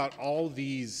think about all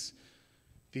these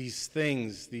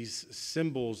things, these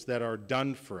symbols that are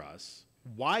done for us,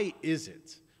 why is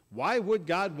it? Why would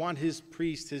God want his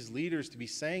priests, his leaders, to be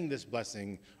saying this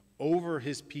blessing over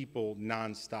his people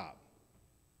nonstop?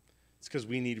 It's because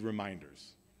we need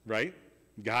reminders, right?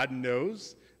 God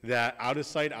knows that out of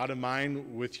sight, out of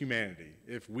mind with humanity.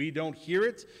 If we don't hear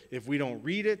it, if we don't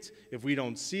read it, if we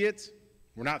don't see it,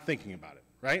 we're not thinking about it,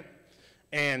 right?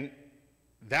 And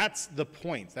that's the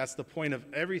point. That's the point of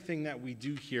everything that we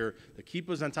do here, to keep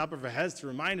us on top of our heads, to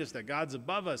remind us that God's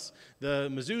above us. The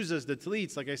mezuzahs, the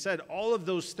talits, like I said, all of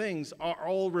those things are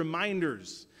all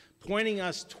reminders pointing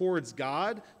us towards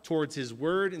God, towards his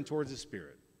word, and towards his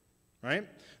spirit, right?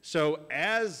 So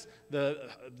as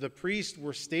the priests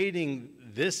were stating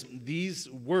these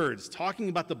words, talking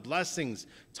about the blessings,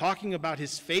 talking about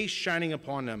his face shining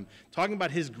upon them, talking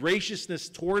about his graciousness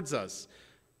towards us,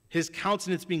 his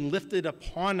countenance being lifted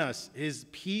upon us, his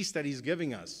peace that he's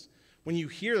giving us. When you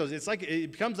hear those,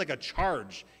 it becomes like a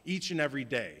charge each and every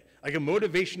day, like a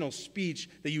motivational speech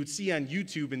that you would see on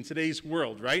YouTube in today's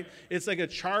world, right? It's like a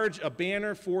charge, a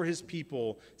banner for his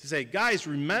people to say, guys,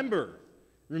 remember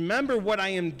what I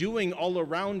am doing all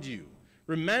around you.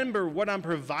 Remember what I'm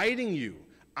providing you.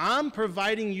 I'm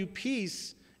providing you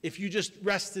peace if you just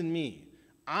rest in me.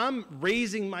 I'm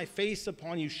raising my face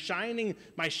upon you, shining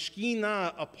my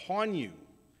Shekhinah upon you.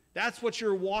 That's what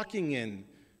you're walking in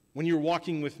when you're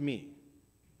walking with me,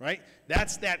 right?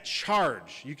 That's that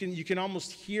charge. You can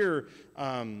almost hear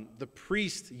the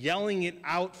priest yelling it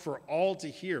out for all to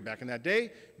hear. Back in that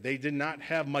day, they did not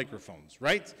have microphones,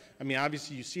 right?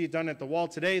 Obviously, you see it done at the wall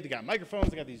today. They got microphones.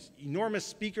 They got these enormous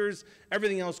speakers,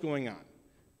 everything else going on.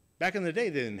 Back in the day,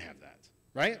 they didn't have that,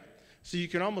 right? So you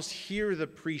can almost hear the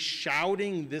priest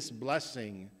shouting this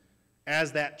blessing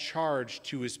as that charge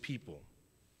to his people.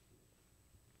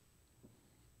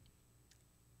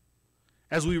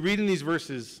 As we read in these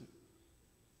verses,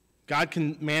 God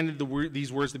commanded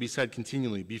these words to be said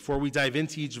continually. Before we dive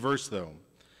into each verse, though,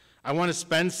 I want to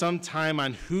spend some time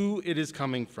on who it is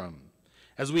coming from.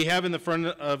 As we have in the front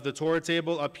of the Torah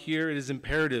table up here, it is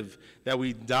imperative that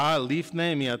we da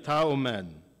lifnei mi'ata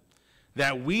omed,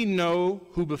 that we know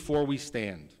who before we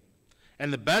stand.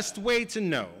 And the best way to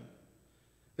know,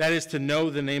 that is to know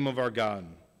the name of our God.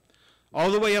 All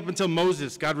the way up until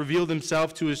Moses, God revealed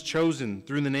himself to his chosen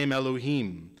through the name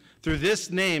Elohim. Through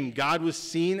this name, God was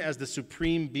seen as the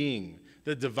supreme being,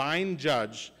 the divine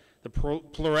judge, the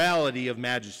plurality of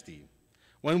majesty.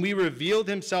 When we revealed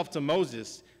himself to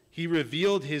Moses, he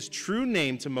revealed his true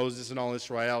name to Moses and all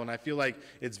Israel, and I feel like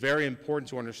it's very important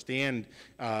to understand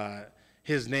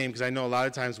his name, because I know a lot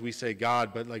of times we say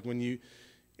God, but like in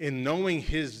knowing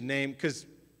his name, because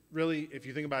really, if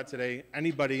you think about it today,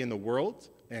 anybody in the world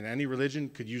and any religion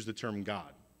could use the term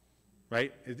God,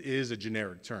 right? It is a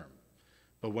generic term.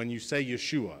 But when you say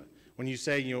Yeshua, when you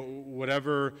say,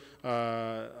 whatever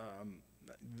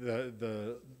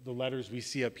the letters we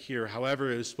see up here,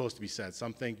 however it is supposed to be said.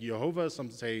 Some think Jehovah,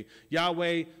 some say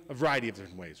Yahweh, a variety of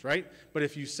different ways, right? But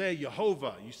if you say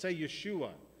Jehovah, you say Yeshua,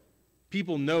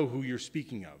 people know who you're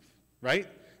speaking of, right?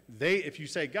 If you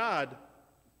say God,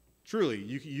 truly,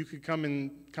 you could come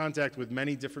in contact with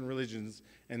many different religions,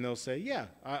 and they'll say, yeah,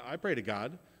 I pray to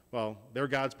God. Well, their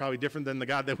God's probably different than the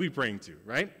God that we're praying to,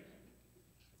 right?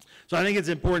 So I think it's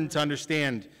important to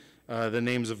understand the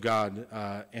names of God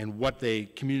and what they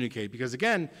communicate. Because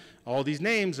again, all these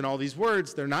names and all these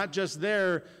words, they're not just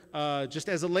there just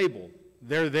as a label.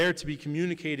 They're there to be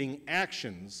communicating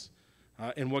actions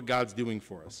in what God's doing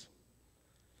for us.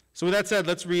 So with that said,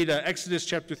 let's read Exodus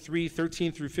chapter 3,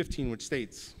 13 through 15, which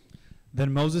states,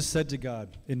 Then Moses said to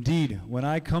God, Indeed, when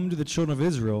I come to the children of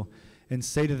Israel and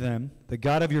say to them, The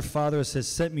God of your fathers has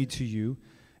sent me to you,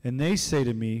 and they say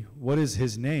to me, What is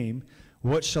his name?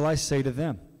 What shall I say to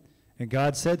them? And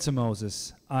God said to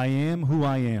Moses, I am who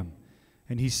I am.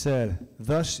 And he said,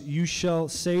 Thus you shall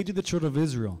say to the children of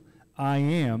Israel, I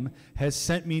am has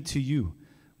sent me to you.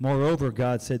 Moreover,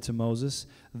 God said to Moses,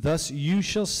 Thus you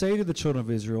shall say to the children of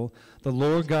Israel, The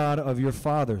Lord God of your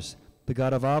fathers, the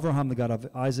God of Abraham, the God of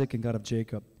Isaac, and God of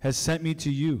Jacob, has sent me to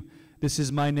you. This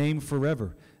is my name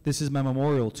forever. This is my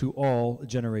memorial to all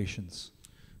generations.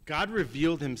 God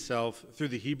revealed himself through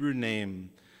the Hebrew name,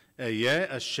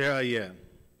 Ehyeh Asher Ehyeh,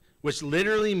 which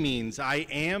literally means I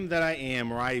am that I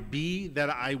am, or I be that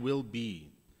I will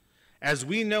be. As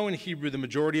we know in Hebrew, the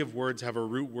majority of words have a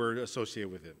root word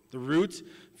associated with it. The root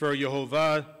for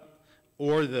Yehovah,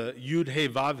 or the Yud He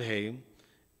Vav He,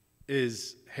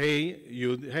 is He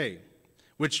Yud He,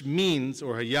 which means,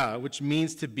 or Hayah, which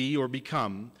means to be or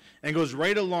become, and goes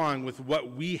right along with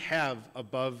what we have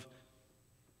above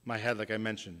my head, like I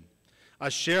mentioned.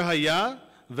 Asher Hayah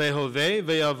Vehoveh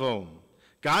Ve'avo.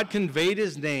 God conveyed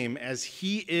his name as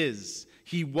he is,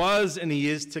 he was, and he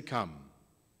is to come.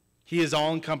 He is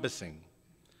all-encompassing.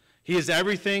 He is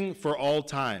everything for all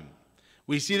time.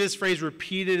 We see this phrase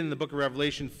repeated in the book of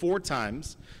Revelation 4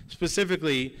 times,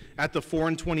 specifically at the 4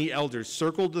 and 20 elders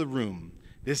circled the room.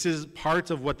 This is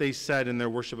part of what they said in their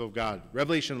worship of God.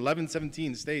 Revelation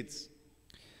 11:17 states,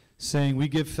 saying, We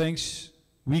give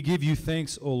you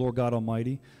thanks, O Lord God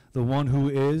Almighty, the one who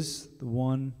is, the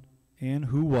one and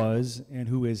who was, and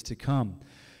who is to come,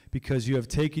 because you have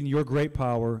taken your great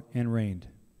power and reigned.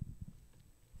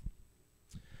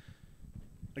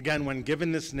 Again, when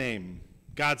given this name,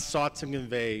 God sought to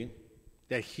convey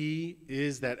that he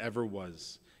is that ever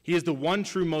was. He is the one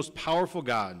true, most powerful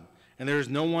God, and there is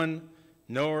no one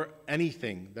nor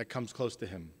anything that comes close to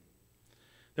him.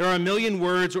 There are a million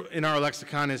words in our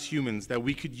lexicon as humans that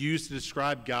we could use to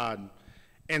describe God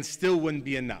and still wouldn't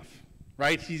be enough,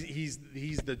 right? He's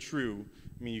the true,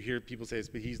 I mean, you hear people say this,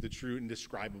 but he's the true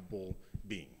indescribable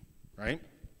being, right?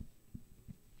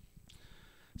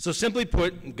 So simply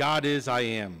put, God is I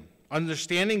am.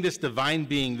 Understanding this divine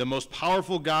being, the most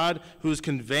powerful God who is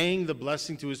conveying the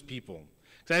blessing to his people.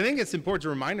 Because I think it's important to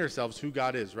remind ourselves who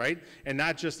God is, right? And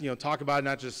not just, talk about it,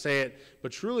 not just say it,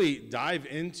 but truly dive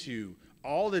into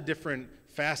all the different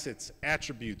facets,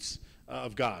 attributes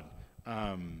of God.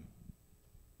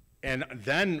 And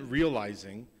then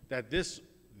realizing that this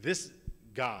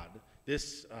God,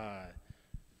 this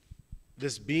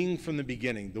being from the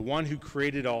beginning, the one who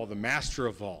created all, the master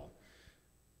of all,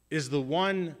 is the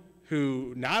one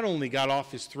who not only got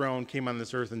off his throne, came on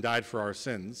this earth and died for our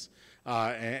sins,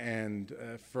 and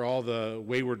for all the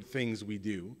wayward things we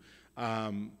do,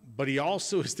 but he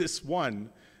also is this one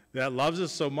that loves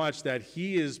us so much that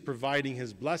he is providing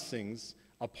his blessings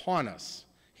upon us.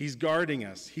 He's guarding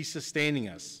us. He's sustaining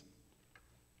us.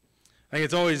 I think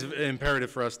it's always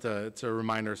imperative for us to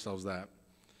remind ourselves that,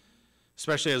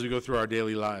 especially as we go through our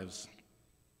daily lives.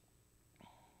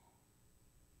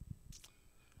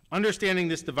 Understanding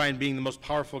this divine being, the most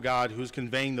powerful God who is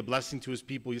conveying the blessing to his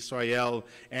people, Israel,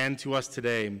 and to us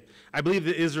today, I believe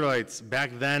the Israelites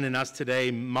back then and us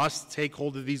today must take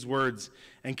hold of these words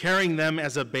and carrying them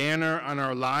as a banner on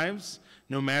our lives,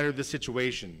 no matter the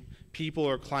situation, people,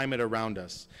 or climate around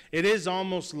us. It is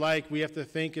almost like we have to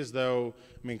think as though,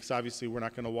 because obviously we're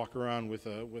not going to walk around with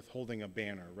holding a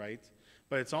banner, right?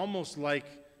 But it's almost like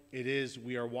it is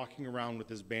we are walking around with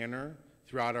this banner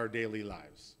throughout our daily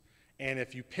lives. And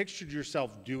if you pictured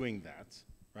yourself doing that,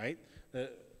 right,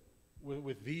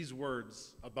 with these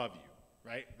words above you,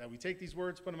 right, that we take these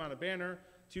words, put them on a banner,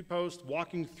 2 posts,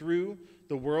 walking through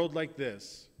the world like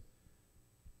this.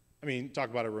 I mean, talk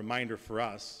about a reminder for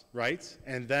us, right?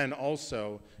 And then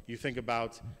also you think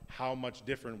about how much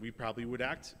different we probably would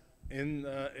act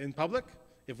in public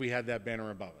if we had that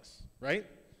banner above us, right?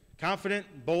 Confident,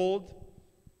 bold,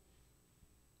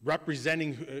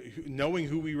 representing, knowing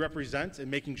who we represent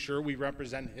and making sure we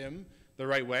represent him the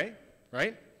right way,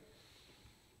 right?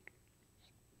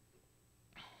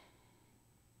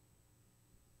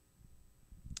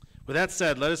 With that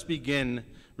said, let us begin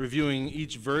reviewing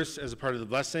each verse as a part of the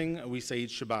blessing we say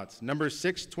each Shabbat. Numbers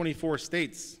 6:24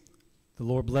 states, The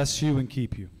Lord bless you and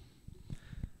keep you.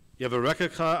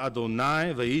 Yavarechecha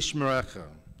Adonai v'yishmerecha.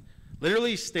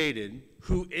 Literally stated,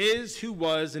 who is, who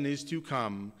was, and is to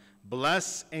come,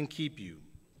 bless and keep you.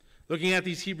 Looking at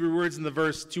these Hebrew words in the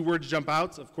verse, 2 words jump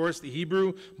out. Of course, the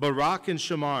Hebrew, barak and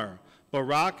shamar.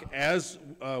 Barak, as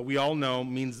we all know,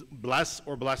 means bless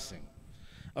or blessing.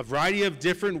 A variety of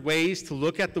different ways to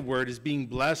look at the word is being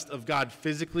blessed of God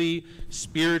physically,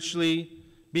 spiritually,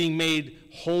 being made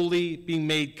holy, being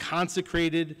made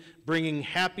consecrated, bringing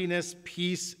happiness,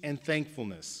 peace, and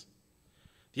thankfulness.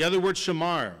 The other word,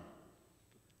 shamar,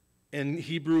 in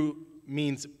Hebrew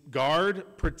means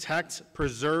guard, protect,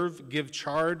 preserve, give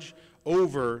charge,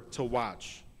 over, to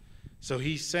watch. So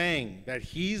he's saying that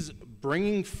he's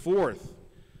bringing forth,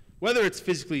 whether it's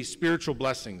physically spiritual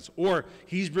blessings, or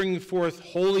he's bringing forth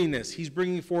holiness, he's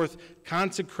bringing forth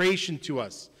consecration to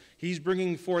us, he's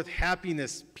bringing forth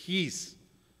happiness, peace.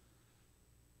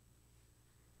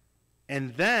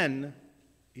 And then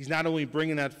he's not only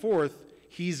bringing that forth,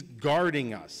 he's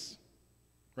guarding us.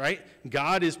 Right?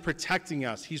 God is protecting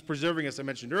us. He's preserving us. I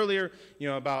mentioned earlier,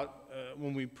 about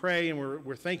when we pray and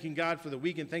we're thanking God for the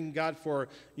week and thanking God for,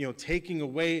 taking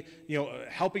away,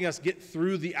 helping us get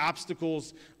through the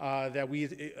obstacles that we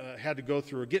had to go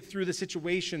through, or get through the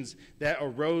situations that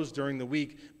arose during the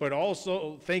week, but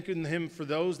also thanking him for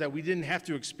those that we didn't have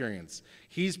to experience.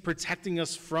 He's protecting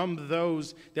us from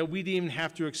those that we didn't even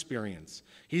have to experience.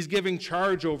 He's giving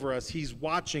charge over us. He's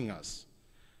watching us.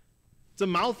 It's a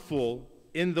mouthful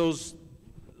in those,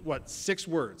 6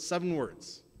 words, 7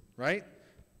 words, right?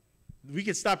 We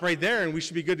could stop right there and we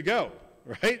should be good to go,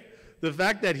 right? The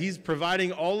fact that he's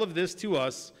providing all of this to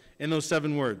us in those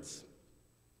 7 words.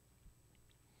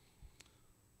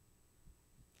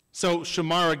 So,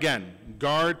 shamar again,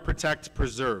 guard, protect,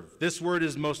 preserve. This word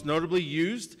is most notably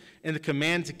used in the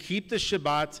command to keep the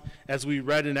Shabbat, as we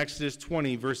read in Exodus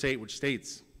 20, verse 8, which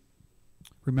states,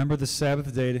 Remember the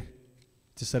Sabbath day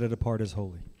to set it apart as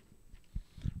holy.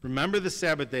 Remember the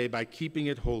Sabbath day by keeping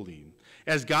it holy.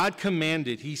 As God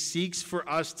commanded, he seeks for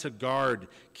us to guard,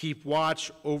 keep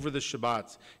watch over the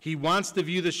Shabbat. He wants to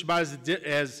view the Shabbat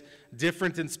as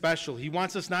different and special. He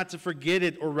wants us not to forget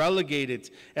it or relegate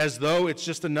it as though it's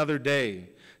just another day.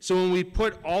 So when we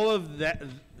put all of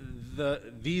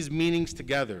these meanings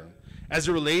together, as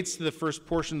it relates to the first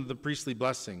portion of the priestly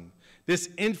blessing, this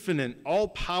infinite,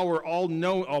 all-power,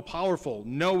 all-powerful,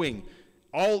 knowing,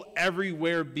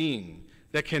 all-everywhere being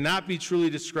that cannot be truly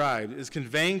described is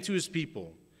conveying to his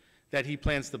people that he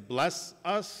plans to bless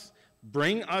us,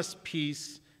 bring us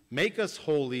peace, make us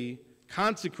holy,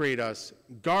 consecrate us,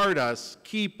 guard us,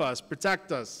 keep us,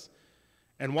 protect us,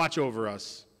 and watch over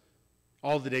us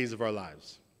all the days of our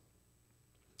lives.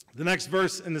 The next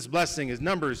verse in this blessing is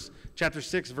Numbers chapter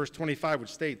 6, verse 25,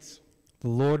 which states, The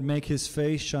Lord make his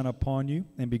face shine upon you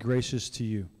and be gracious to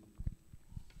you.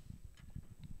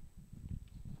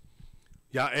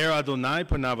 Ya'er Adonai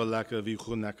panav alecha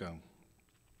v'yichuneka.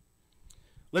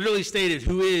 Literally stated,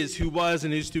 who is, who was,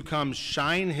 and is to come,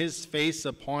 shine his face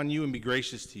upon you and be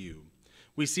gracious to you.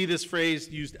 We see this phrase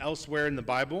used elsewhere in the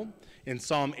Bible, in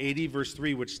Psalm 80, verse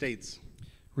 3, which states,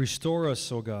 Restore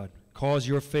us, O God, cause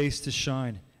your face to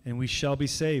shine, and we shall be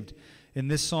saved. In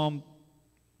this psalm,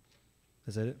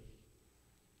 Is that it?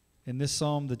 In this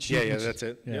psalm, the chief... Yeah, that's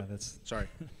it. Yeah, Yep. that's... Sorry.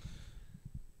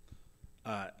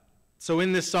 So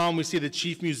in this psalm, we see the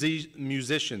chief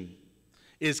musician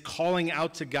is calling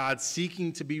out to God,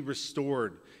 seeking to be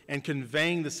restored, and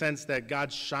conveying the sense that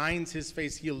God shines his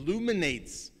face. He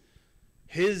illuminates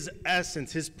his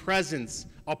essence, his presence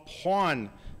upon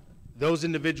those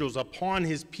individuals, upon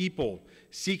his people,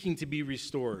 seeking to be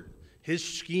restored. His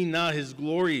Shekhinah, his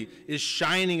glory, is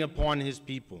shining upon his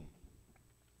people,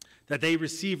 that they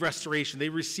receive restoration, they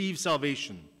receive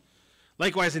salvation.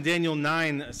 Likewise, in Daniel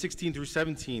 9:16 through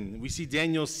 17, we see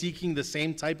Daniel seeking the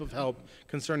same type of help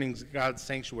concerning God's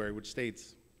sanctuary, which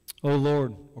states, O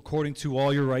Lord, according to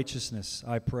all your righteousness,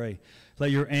 I pray,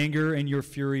 let your anger and your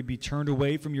fury be turned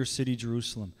away from your city,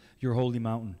 Jerusalem, your holy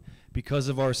mountain, because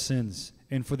of our sins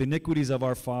and for the iniquities of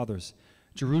our fathers.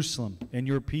 Jerusalem and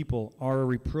your people are a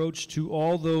reproach to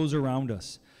all those around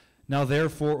us. Now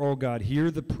therefore, O God,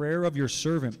 hear the prayer of your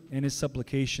servant and his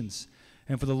supplications,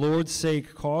 and for the Lord's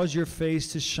sake, cause your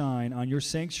face to shine on your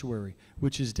sanctuary,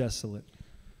 which is desolate.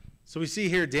 So we see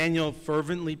here Daniel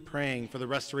fervently praying for the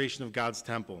restoration of God's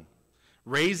temple,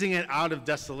 raising it out of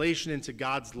desolation into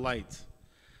God's light.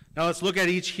 Now let's look at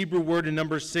each Hebrew word in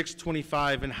Numbers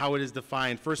 6:25 and how it is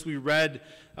defined. First we read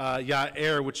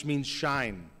Ya'er, which means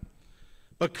shine,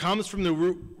 but comes from the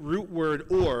root word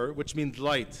or, which means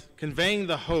light, conveying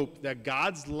the hope that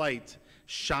God's light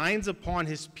shines upon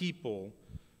his people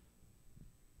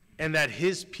and that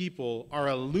his people are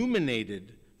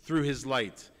illuminated through his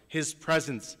light, his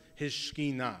presence, his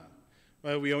Shekhinah.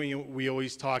 Well, we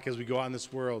always talk as we go out in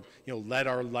this world, let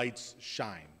our lights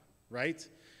shine, right?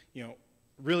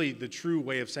 Really the true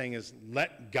way of saying is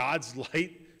let God's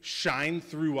light shine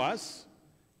through us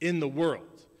in the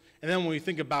world. And then when we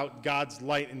think about God's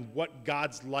light and what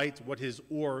God's light, what his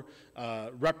or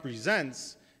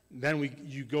represents, then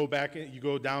you go back and you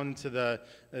go down into the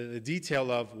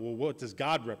detail of, well, what does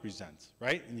God represent,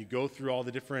 right? And you go through all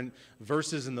the different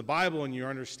verses in the Bible and you're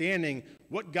understanding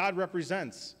what God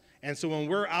represents. And so when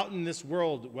we're out in this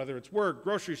world, whether it's work,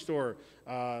 grocery store,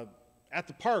 at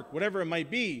the park, whatever it might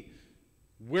be,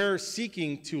 we're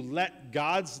seeking to let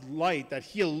God's light that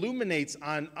he illuminates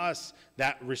on us,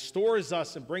 that restores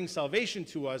us and brings salvation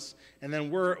to us, and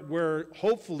then we're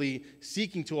hopefully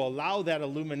seeking to allow that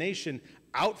illumination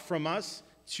out from us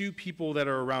to people that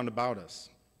are around about us.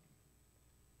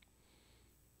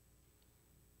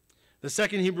 The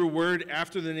second Hebrew word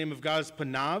after the name of God is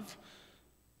panav,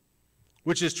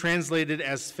 which is translated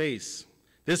as face.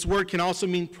 This word can also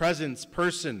mean presence,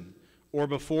 person, or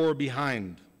before or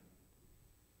behind.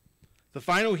 The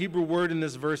final Hebrew word in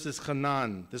this verse is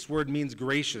chanan. This word means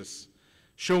gracious,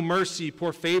 show mercy,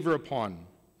 pour favor upon.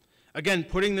 Again,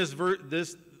 putting this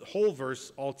whole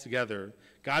verse all together,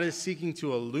 God is seeking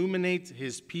to illuminate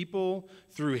his people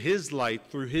through his light,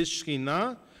 through his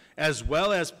Shekhinah, as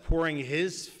well as pouring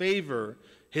his favor,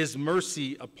 his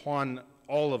mercy upon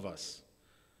all of us.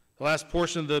 The last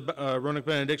portion of the Aaronic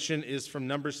benediction is from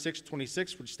Numbers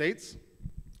 6:26, which states,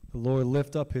 The Lord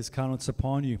lift up his countenance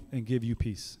upon you and give you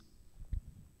peace.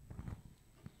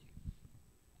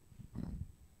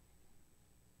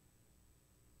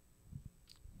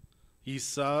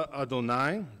 Yisa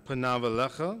Adonai panav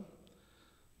elecha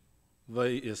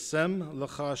v'yasem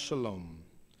lecha shalom.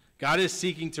 God is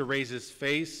seeking to raise his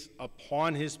face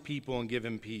upon his people and give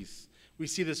him peace. We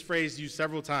see this phrase used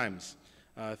several times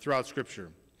throughout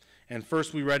Scripture. And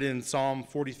first we read in Psalm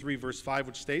 43, verse 5,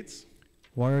 which states,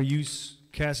 Why are you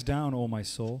cast down, O my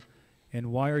soul?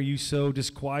 And why are you so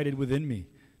disquieted within me?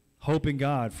 Hope in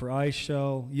God, for I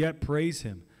shall yet praise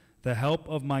him, the help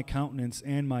of my countenance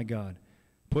and my God.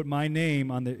 Put my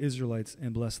name on the Israelites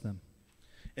and bless them.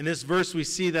 In this verse, we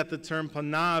see that the term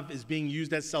panav is being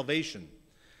used as salvation.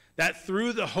 That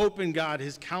through the hope in God,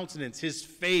 his countenance, his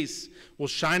face will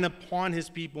shine upon his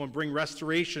people and bring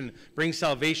restoration, bring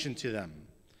salvation to them.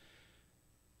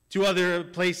 Two other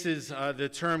places the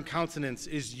term countenance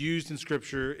is used in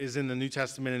Scripture is in the New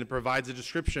Testament, and it provides a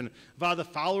description of how the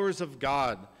followers of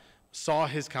God saw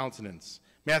his countenance.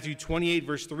 Matthew 28,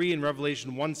 verse 3, and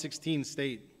Revelation 1:16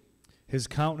 state, His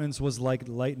countenance was like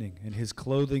lightning, and his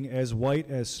clothing as white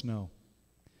as snow.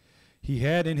 He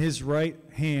had in his right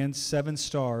hand 7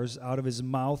 stars. Out of his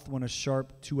mouth went a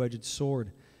sharp two-edged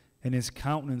sword, and his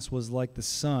countenance was like the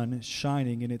sun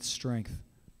shining in its strength.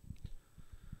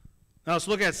 Now let's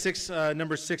look at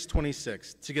number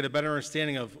 626 to get a better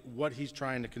understanding of what he's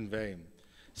trying to convey.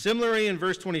 Similarly, in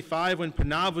verse 25, when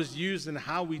panav was used and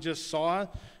how we just saw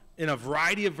in a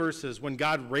variety of verses, when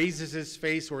God raises his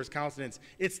face or his countenance,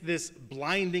 it's this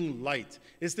blinding light.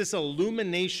 It's this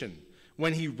illumination.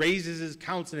 when he raises his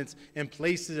countenance and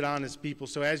places it on his people.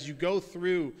 So as you go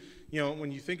through,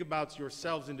 when you think about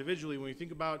yourselves individually, when you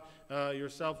think about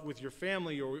yourself with your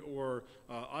family or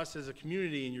us as a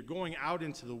community, and you're going out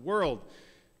into the world,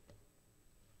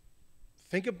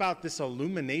 think about this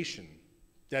illumination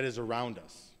that is around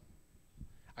us.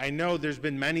 I know there's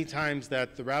been many times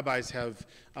that the rabbis have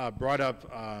brought up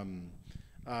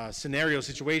scenarios,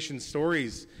 situations,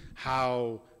 stories,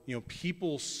 how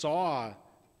people saw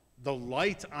the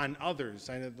light on others.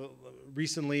 I know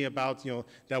recently about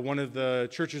that one of the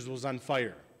churches was on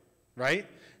fire, right?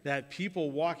 That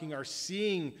people walking are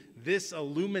seeing this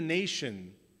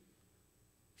illumination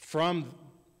from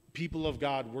people of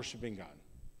God worshiping God,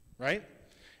 right?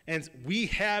 And we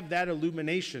have that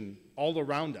illumination all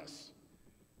around us.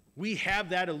 We have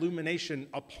that illumination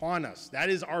upon us. That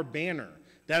is our banner,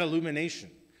 that illumination.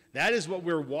 That is what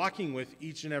we're walking with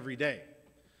each and every day.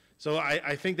 So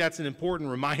I think that's an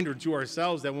important reminder to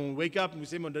ourselves that when we wake up and we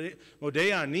say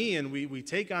Modeh Ani and we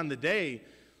take on the day,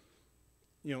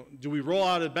 do we roll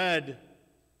out of bed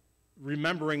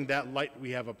remembering that light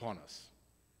we have upon us?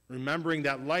 Remembering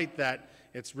that light, that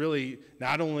it's really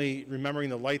not only remembering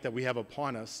the light that we have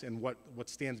upon us and what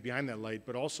stands behind that light,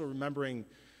 but also remembering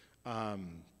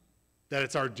that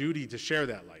it's our duty to share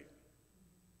that light.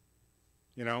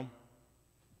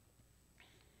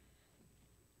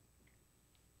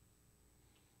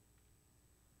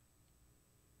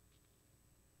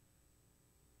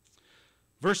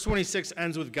 Verse 26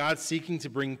 ends with God seeking to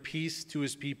bring peace to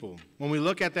his people. When we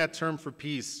look at that term for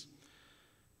peace,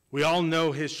 we all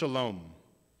know his shalom.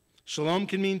 Shalom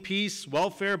can mean peace,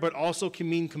 welfare, but also can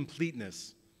mean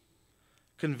completeness,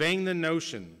 conveying the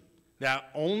notion that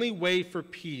only way for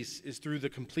peace is through the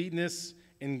completeness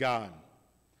in God.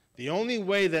 The only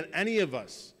way that any of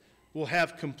us will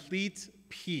have complete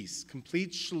peace,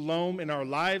 complete shalom in our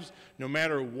lives, no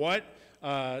matter what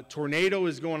tornado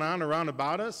is going on around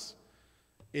about us,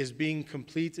 is being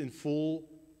complete and full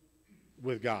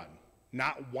with God.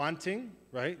 Not wanting,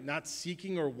 right? Not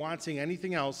seeking or wanting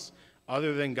anything else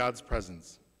other than God's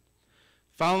presence.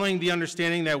 Following the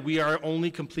understanding that we are only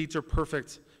complete or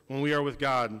perfect when we are with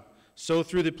God, so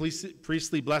through the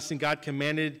priestly blessing God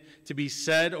commanded to be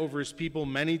said over his people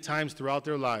many times throughout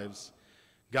their lives,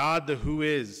 God, the who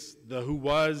is, the who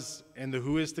was, and the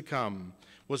who is to come,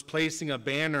 was placing a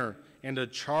banner and a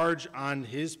charge on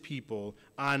his people,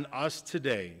 on us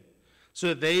today, so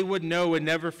that they would know and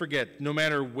never forget, no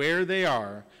matter where they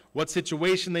are, what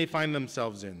situation they find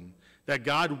themselves in, that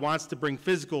God wants to bring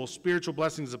physical, spiritual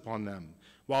blessings upon them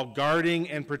while guarding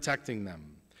and protecting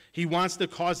them. He wants to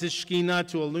cause his Shekinah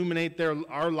to illuminate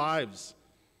our lives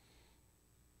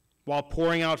while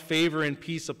pouring out favor and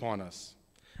peace upon us.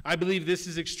 I believe this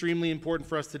is extremely important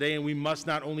for us today, and we must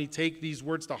not only take these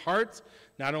words to heart,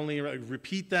 not only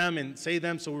repeat them and say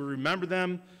them so we remember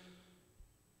them,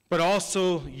 but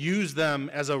also use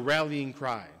them as a rallying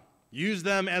cry. Use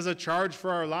them as a charge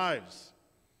for our lives.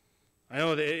 I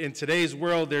know that in today's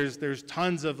world, there's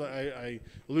tons of, I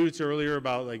alluded to earlier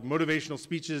about like motivational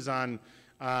speeches on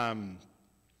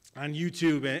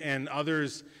YouTube and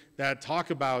others that talk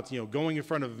about, going in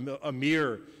front of a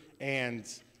mirror and,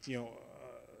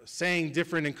 saying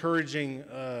different encouraging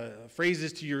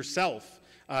phrases to yourself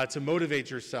to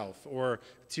motivate yourself or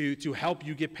to help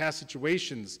you get past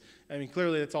situations. I mean,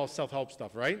 clearly that's all self-help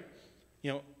stuff, right?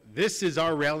 This is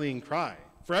our rallying cry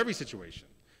for every situation.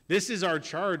 This is our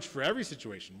charge for every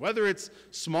situation. Whether it's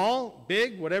small,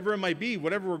 big, whatever it might be,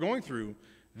 whatever we're going through,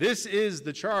 this is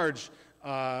the charge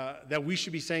that we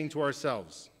should be saying to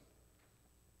ourselves.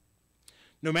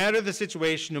 No matter the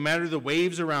situation, no matter the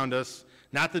waves around us,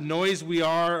 not the noise we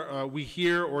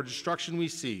hear or destruction we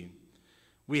see,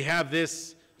 we have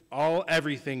this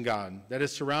everything God that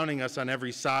is surrounding us on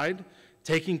every side,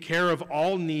 taking care of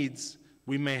all needs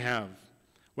we may have,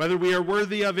 whether we are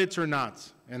worthy of it or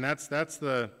not. And that's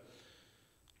the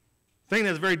thing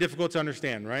that's very difficult to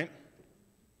understand, right?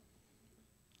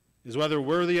 Is whether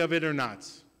worthy of it or not.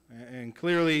 And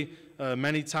clearly,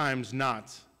 many times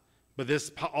not. But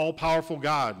this all-powerful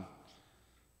God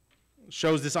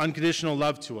shows this unconditional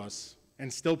love to us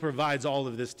and still provides all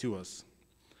of this to us.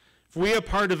 For we are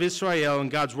part of Israel and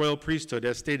God's royal priesthood,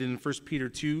 as stated in 1 Peter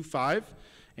 2:5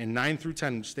 and 9 through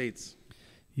 10, which states,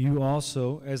 You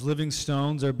also, as living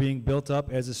stones, are being built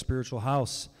up as a spiritual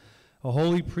house, a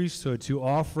holy priesthood to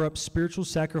offer up spiritual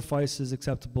sacrifices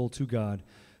acceptable to God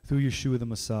through Yeshua the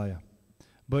Messiah.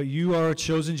 But you are a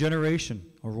chosen generation,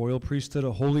 a royal priesthood,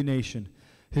 a holy nation,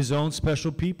 his own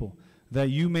special people, that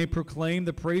you may proclaim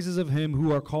the praises of him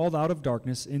who are called out of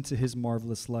darkness into his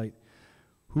marvelous light,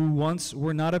 who once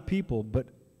were not a people, but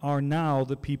are now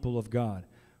the people of God,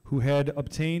 who had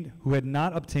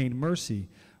not obtained mercy,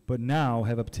 but now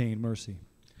have obtained mercy.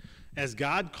 As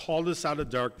God called us out of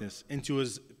darkness into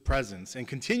his presence and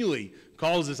continually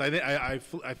calls us, I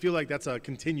feel like that's a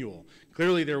continual.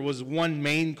 Clearly there was one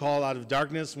main call out of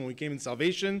darkness when we came in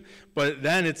salvation, but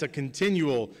then it's a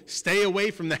continual, stay away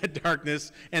from that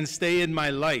darkness and stay in my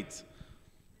light.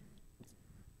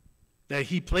 That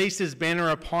he placed his banner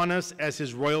upon us as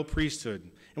his royal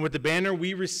priesthood. And with the banner,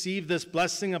 we receive this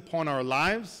blessing upon our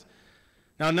lives.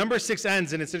 Now, number 6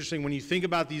 ends, and it's interesting when you think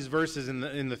about these verses, in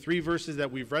the 3 verses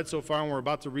that we've read so far, and we're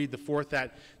about to read the 4th,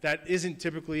 that isn't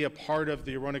typically a part of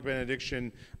the Aaronic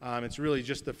benediction. It's really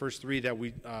just the first 3 that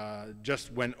we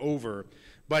just went over.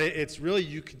 But it's really,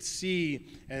 you could see,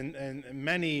 and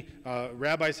many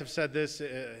rabbis have said this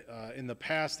in the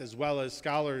past, as well as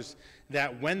scholars,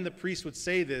 that when the priest would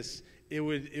say this, it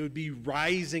would be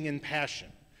rising in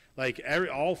passion. Like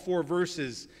all 4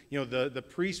 verses, the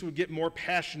priest would get more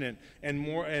passionate and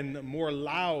more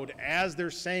loud as they're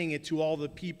saying it to all the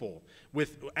people,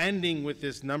 with ending with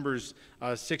this Numbers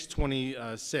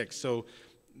 6:26. So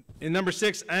in number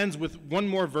 6 ends with one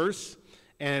more verse,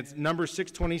 and it's Numbers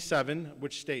 6:27,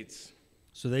 which states,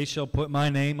 "So they shall put my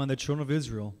name on the children of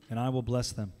Israel, and I will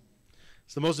bless them."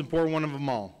 It's the most important one of them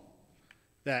all.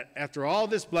 That after all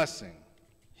this blessing,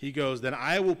 he goes, then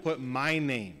I will put my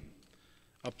name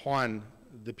upon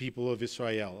the people of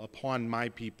Israel, upon my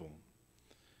people.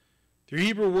 The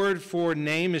Hebrew word for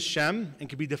name is Shem, and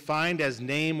can be defined as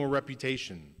name or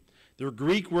reputation. The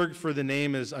Greek word for the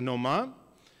name is anoma,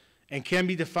 and can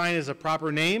be defined as a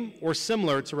proper name or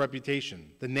similar to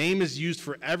reputation. The name is used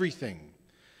for everything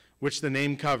which the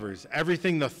name covers,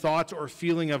 everything the thought or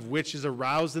feeling of which is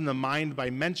aroused in the mind by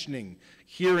mentioning,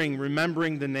 hearing,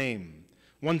 remembering the name.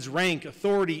 One's rank,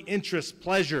 authority, interest,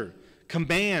 pleasure,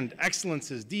 command,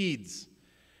 excellences, deeds.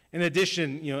 In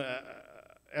addition,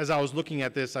 as I was looking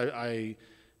at this, I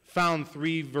found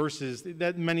 3 verses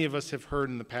that many of us have heard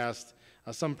in the past.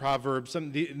 Some proverbs,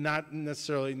 some not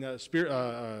necessarily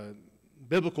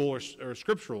biblical or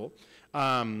scriptural,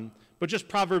 but just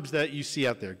proverbs that you see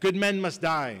out there. Good men must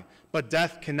die, but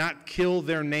death cannot kill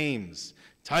their names.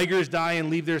 Tigers die and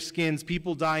leave their skins.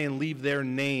 People die and leave their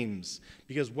names.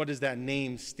 Because what does that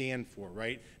name stand for,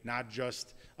 right? Not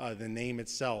just the name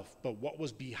itself, but what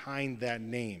was behind that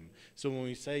name. So when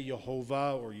we say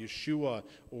Jehovah or Yeshua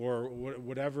or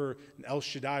whatever, El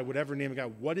Shaddai, whatever name of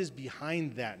God, what is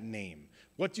behind that name?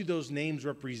 What do those names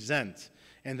represent?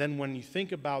 And then when you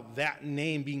think about that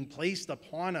name being placed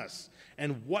upon us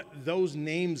and what those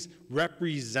names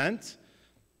represent,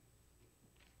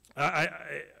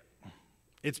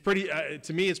 it's pretty,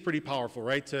 to me, it's pretty powerful,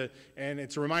 right? And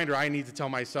it's a reminder I need to tell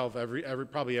myself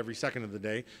probably every second of the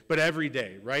day, but every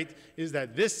day, right? Is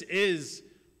that this is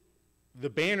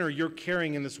the banner you're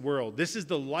carrying in this world. This is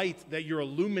the light that you're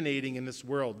illuminating in this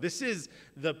world. This is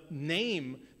the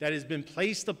name that has been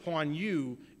placed upon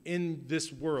you in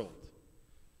this world.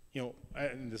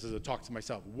 And this is a talk to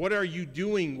myself. What are you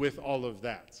doing with all of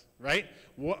that, right?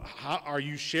 How are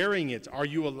you sharing it? Are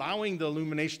you allowing the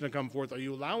illumination to come forth? Are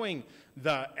you allowing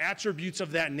the attributes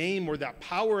of that name or that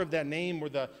power of that name or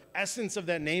the essence of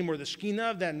that name or the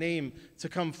Shekinah of that name to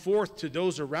come forth to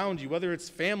those around you, whether it's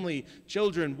family,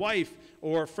 children, wife,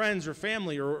 or friends or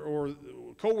family or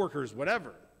co-workers,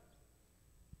 whatever?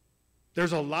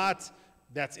 There's a lot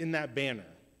that's in that banner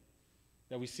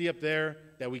that we see up there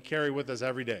that we carry with us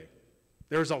every day.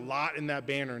 There's a lot in that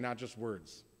banner, not just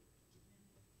words.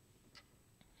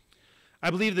 I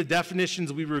believe the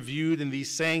definitions we reviewed in these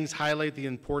sayings highlight the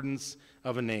importance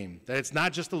of a name, that it's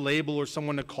not just a label or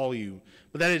someone to call you,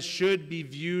 but that it should be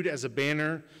viewed as a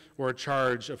banner or a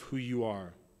charge of who you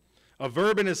are, a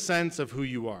verb in a sense of who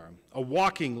you are, a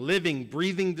walking, living,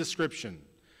 breathing description.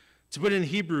 To put in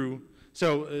Hebrew,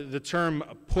 so the term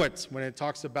put, when it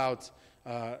talks about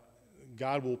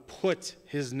God will put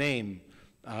his name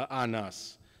on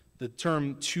us, the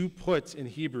term to put in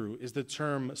Hebrew is the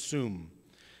term sum.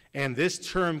 And this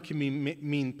term can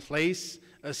mean place,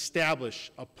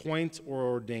 establish, appoint, or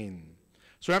ordain.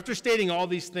 So after stating all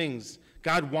these things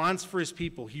God wants for his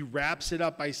people, he wraps it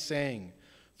up by saying,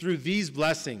 through these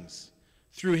blessings,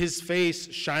 through his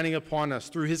face shining upon us,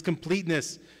 through his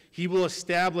completeness, he will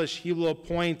establish, he will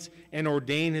appoint, and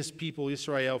ordain his people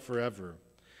Israel forever.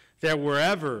 That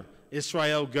wherever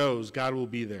Israel goes, God will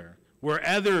be there.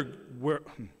 Whether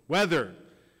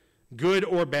good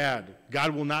or bad,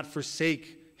 God will not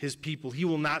forsake his people. He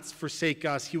will not forsake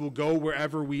us. He will go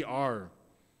wherever we are.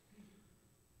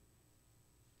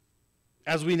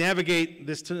 As we navigate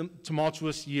this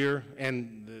tumultuous year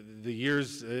and the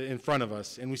years in front of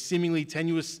us, and we seemingly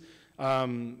tenuous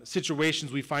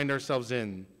situations we find ourselves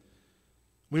in,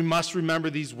 We must remember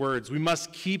these words. We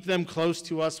must keep them close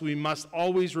to us. We must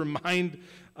always remind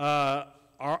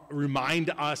ourselves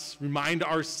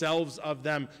of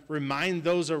them, remind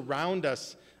those around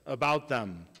us about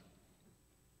them.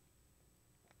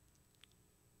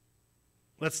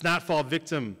 Let's not fall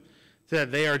victim to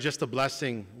that they are just a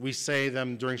blessing. We say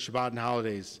them during Shabbat and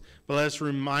holidays. But let us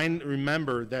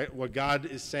remember that what God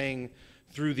is saying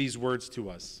through these words to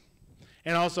us.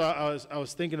 And also, I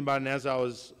was thinking about it, and as I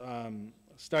was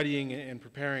studying and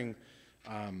preparing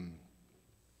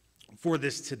for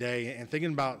this today, and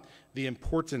thinking about the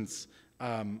importance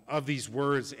of these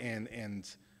words, and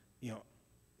you know,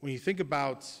 when you think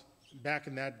about back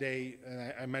in that day,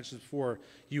 and I mentioned before,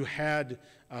 you had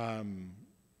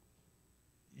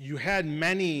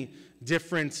many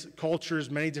different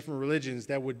cultures, many different religions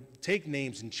that would take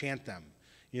names and chant them,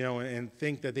 you know, and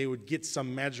think that they would get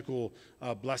some magical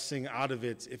blessing out of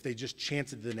it if they just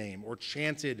chanted the name or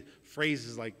chanted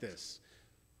phrases like this.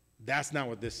 That's not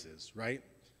what this is, right?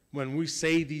 When we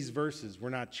say these verses, we're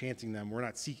not chanting them. We're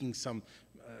not seeking some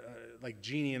like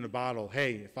genie in a bottle.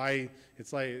 Hey, I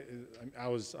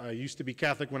used to be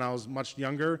Catholic when I was much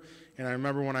younger, and I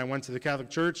remember when I went to the Catholic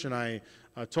Church and I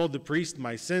told the priest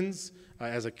my sins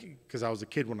because I was a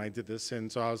kid when I did this,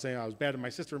 and so I was saying I was bad to my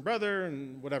sister and brother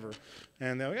and whatever,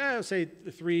 and they're like, I'll say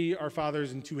 3 Our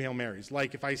Fathers and 2 Hail Marys.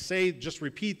 Like if I say just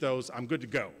repeat those, I'm good to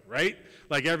go, right?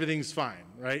 Like everything's fine,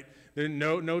 right? There's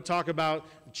no talk about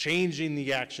changing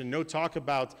the action, no talk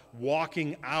about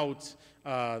walking out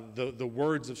the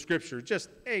words of Scripture. Just,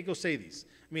 hey, go say these.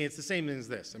 I mean, it's the same thing as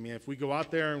this. I mean, if we go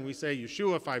out there and we say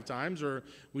Yeshua 5 times, or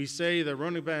we say the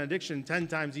Aaronic benediction 10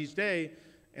 times each day,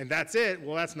 and that's it,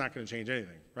 well, that's not going to change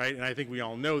anything, right? And I think we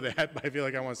all know that, but I feel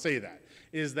like I want to say that,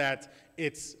 is that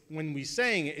it's, when we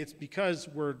saying it, it's because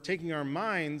we're taking our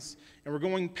minds and we're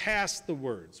going past the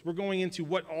words. We're going into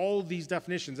what all these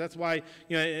definitions, that's why,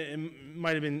 you know, it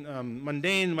might have been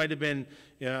mundane, might have been,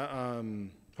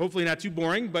 hopefully not too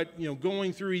boring, but, you know,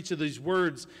 going through each of these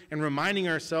words and reminding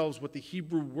ourselves what the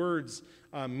Hebrew words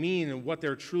mean and what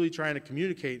they're truly trying to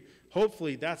communicate.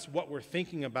 Hopefully that's what we're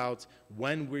thinking about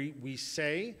when we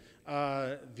say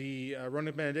the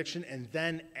Aaronic benediction, and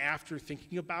then after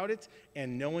thinking about it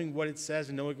and knowing what it says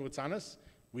and knowing what's on us,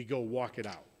 we go walk it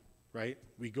out, right?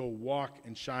 We go walk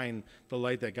and shine the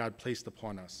light that God placed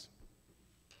upon us.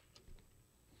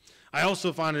 I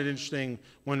also found it interesting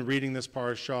when reading this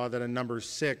parashah that in Numbers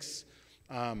 6,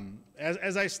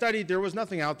 as I studied, there was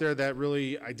nothing out there that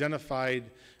really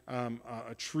identified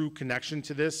a true connection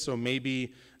to this. So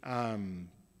maybe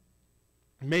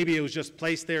it was just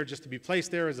placed there just to be placed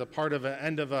there as a part of an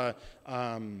end of a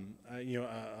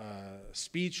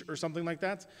speech or something like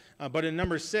that. But in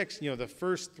Number 6, the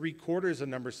first 3 quarters of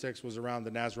Number 6 was around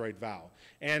the Nazirite vow,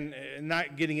 and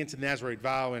not getting into the Nazirite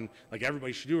vow and like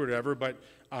everybody should do or whatever, but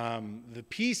the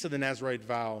piece of the Nazirite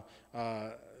vow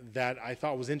that I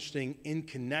thought was interesting in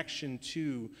connection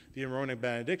to the Aaronic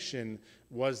benediction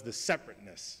was the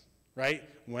separateness. Right?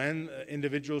 When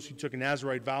individuals who took a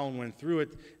Nazirite vow and went through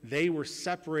it, they were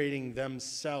separating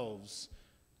themselves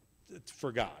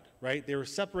for God, right? They were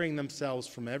separating themselves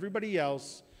from everybody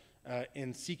else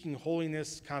in seeking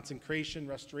holiness, consecration,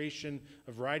 restoration,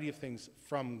 a variety of things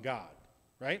from God,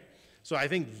 right? So I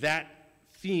think that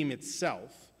theme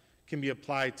itself can be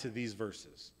applied to these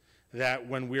verses, that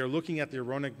when we are looking at the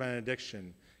Aaronic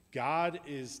benediction, God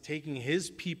is taking his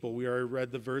people. We already read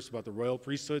the verse about the royal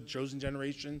priesthood, chosen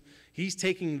generation. He's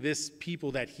taking this people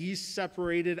that he's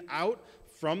separated out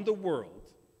from the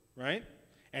world, right?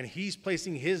 And he's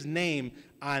placing his name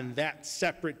on that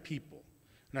separate people.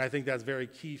 And I think that's very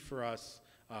key for us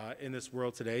in this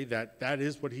world today, that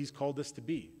is what he's called us to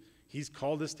be. He's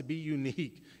called us to be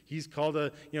unique. He's called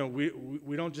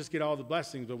we don't just get all the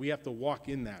blessings, but we have to walk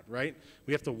in that, right?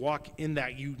 We have to walk in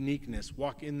that uniqueness,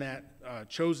 walk in that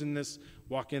chosenness,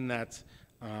 walk in that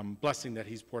blessing that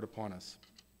he's poured upon us.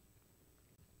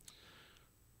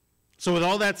 So with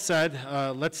all that said,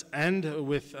 let's end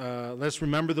with, let's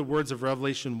remember the words of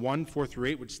Revelation 1, 4 through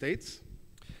 8, which states,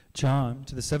 John,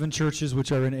 to the 7 churches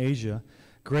which are in Asia,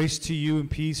 grace to you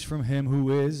and peace from him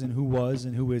who is and who was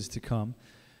and who is to come,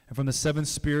 and from the 7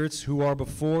 spirits who are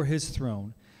before his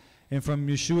throne, and from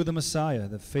Yeshua the Messiah,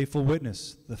 the faithful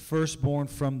witness, the firstborn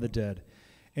from the dead,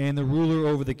 and the ruler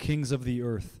over the kings of the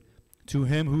earth, to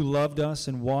him who loved us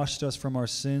and washed us from our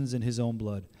sins in his own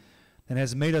blood, and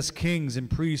has made us kings and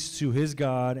priests to his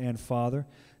God and Father.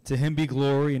 To him be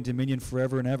glory and dominion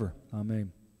forever and ever.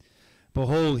 Amen.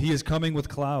 Behold, he is coming with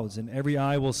clouds, and every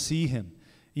eye will see him,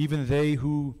 even they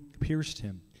who pierced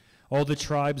him. All the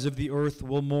tribes of the earth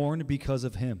will mourn because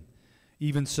of him.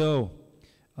 Even so,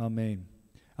 amen.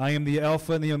 I am the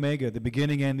Alpha and the Omega, the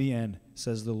beginning and the end,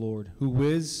 says the Lord, who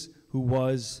is, who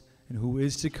was, and who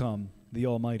is to come, the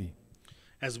Almighty.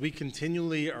 As we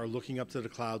continually are looking up to the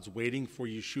clouds, waiting for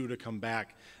Yeshua to come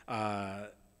back,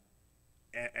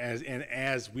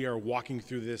 as we are walking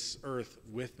through this earth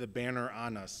with the banner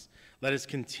on us, let us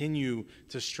continue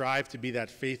to strive to be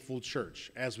that faithful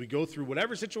church as we go through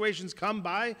whatever situations come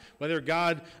by, whether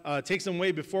God takes them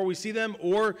away before we see them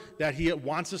or that he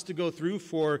wants us to go through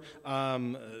for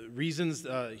reasons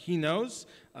he knows.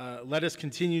 Let us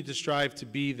continue to strive to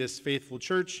be this faithful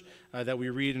church that we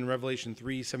read in Revelation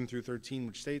 3, 7 through 13,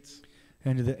 which states,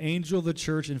 And to the angel of the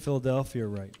church in Philadelphia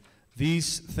write,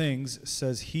 These things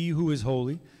says he who is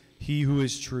holy, he who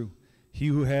is true, he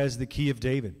who has the key of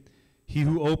David, he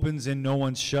who opens and no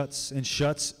one shuts, and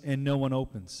shuts and no one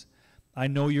opens. I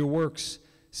know your works.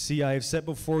 See, I have set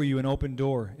before you an open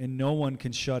door, and no one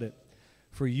can shut it.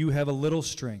 For you have a little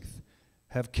strength,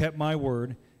 have kept my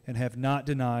word, and have not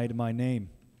denied my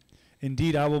name.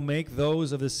 Indeed, I will make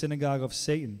those of the synagogue of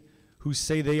Satan, who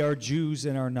say they are Jews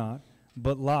and are not,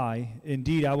 but lie.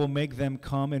 Indeed, I will make them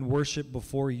come and worship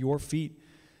before your feet,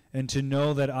 and to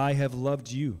know that I have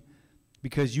loved you,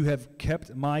 because you have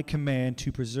kept my command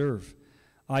to preserve.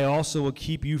 I also will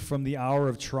keep you from the hour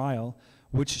of trial,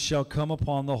 which shall come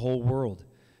upon the whole world,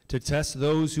 to test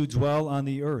those who dwell on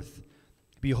the earth.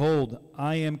 Behold,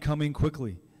 I am coming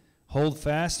quickly. Hold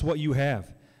fast what you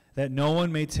have, that no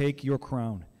one may take your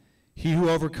crown. He who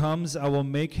overcomes, I will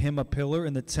make him a pillar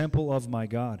in the temple of my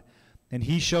God, and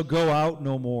he shall go out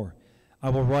no more. I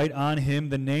will write on him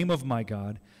the name of my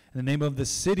God, and the name of the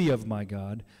city of my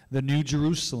God, the New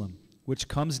Jerusalem, which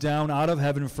comes down out of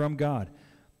heaven from God.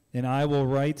 And I will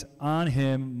write on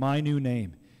him my new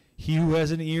name. He who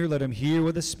has an ear, let him hear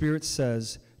what the Spirit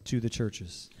says to the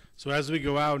churches. So as we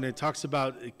go out, and it talks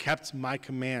about, it kept my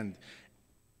command.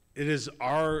 It is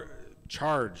our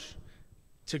charge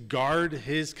to guard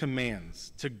his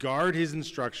commands, to guard his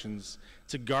instructions,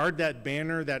 to guard that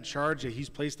banner, that charge that he's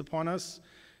placed upon us,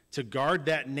 to guard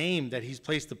that name that he's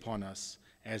placed upon us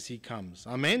as he comes.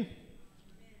 Amen?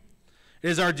 It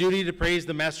is our duty to praise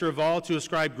the Master of all, to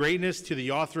ascribe greatness to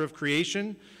the author of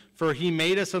creation, for he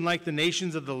made us unlike the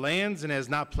nations of the lands and has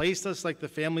not placed us like the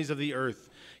families of the earth.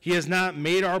 He has not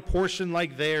made our portion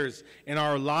like theirs and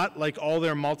our lot like all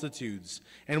their multitudes.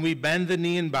 And we bend the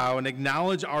knee and bow and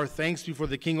acknowledge our thanks before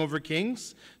the King over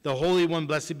kings, the Holy One,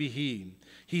 blessed be he.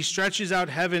 He stretches out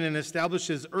heaven and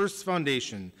establishes earth's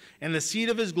foundation, and the seat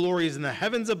of his glory is in the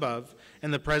heavens above,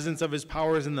 and the presence of his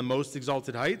power is in the most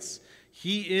exalted heights.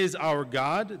 He is our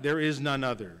God, there is none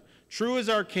other. True is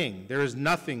our King, there is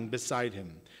nothing beside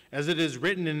him. As it is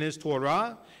written in his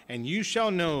Torah, and you shall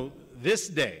know this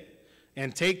day,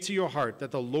 and take to your heart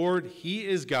that the Lord, he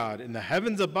is God, in the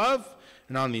heavens above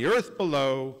and on the earth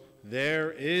below,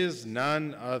 there is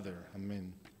none other.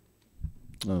 Amen.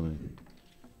 Amen.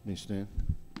 May you stand.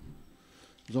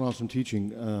 It was an awesome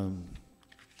teaching.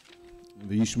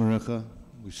 V'yishmerecha,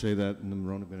 we say that in the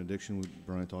Moronic benediction.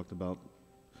 Brian talked about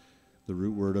the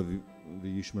root word of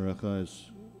V'yishmerecha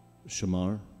is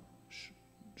shamar,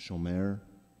 shomer,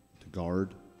 to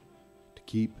guard, to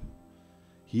keep.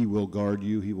 He will guard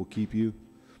you. He will keep you.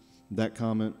 That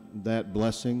comment, that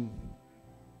blessing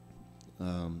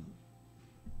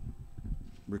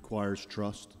requires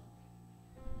trust,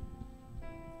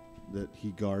 that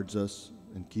he guards us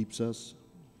and keeps us.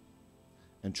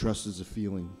 And trust is a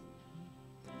feeling.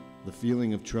 The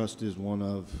feeling of trust is one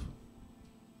of,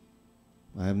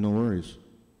 I have no worries.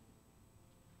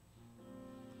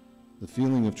 The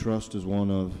feeling of trust is one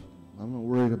of, I'm not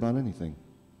worried about anything.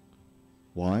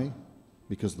 Why?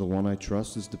 Because the one I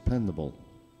trust is dependable.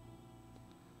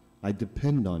 I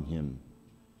depend on him,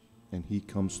 and he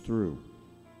comes through.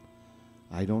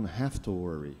 I don't have to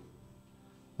worry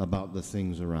about the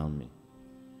things around me.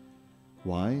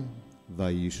 Why?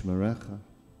 Vayishmerecha.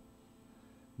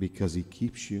 Because he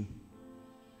keeps you.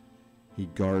 He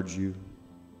guards you.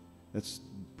 That's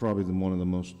probably one of the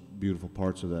most beautiful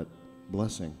parts of that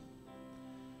blessing.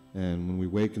 And when we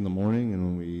wake in the morning and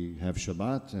when we have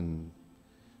Shabbat and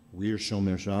we are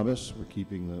Shomer Shabbos,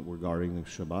 we're guarding the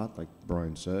Shabbat, like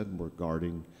Brian said, we're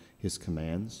guarding his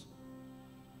commands.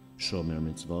 Shomer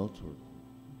Mitzvot, or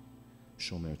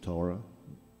Shomer Torah.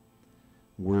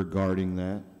 We're guarding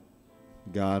that.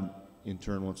 God, in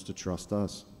turn, wants to trust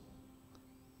us.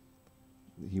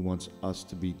 He wants us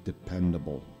to be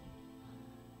dependable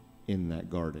in that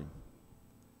guarding.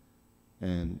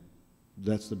 And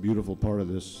that's the beautiful part of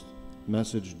this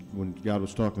message. When God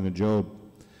was talking to Job,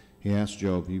 he asked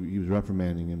Job, he was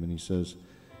reprimanding him, and he says,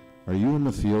 are you in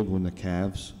the field when the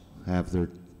calves have their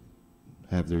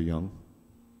young?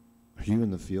 Are you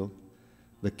in the field?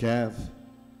 The calf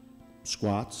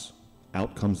squats,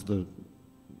 out comes the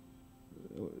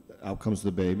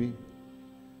baby.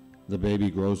 The baby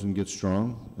grows and gets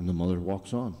strong, and the mother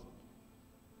walks on.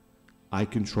 I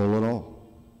control it all.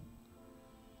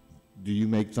 Do you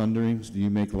make thunderings? Do you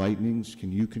make lightnings?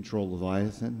 Can you control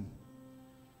Leviathan?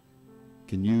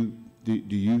 Can you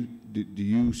do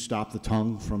you stop the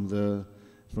tongue from the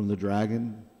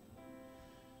dragon?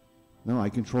 No, I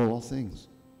control all things.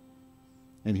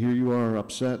 And here you are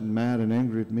upset and mad and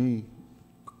angry at me,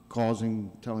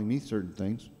 telling me certain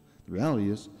things. The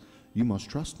reality is, you must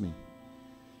trust me.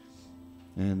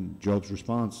 And Job's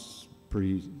response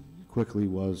pretty quickly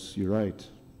was, you're right,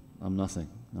 I'm nothing.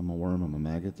 I'm a worm, I'm a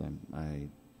maggot, I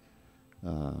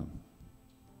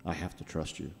have to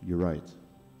trust you. You're right.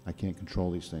 I can't control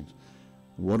these things.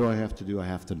 What do I have to do? I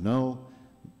have to know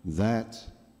that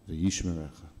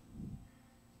v'yishmerecha,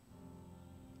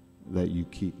 that you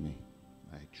keep me.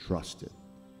 I trust it.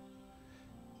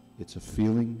 It's a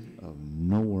feeling of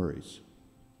no worries.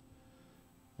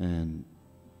 And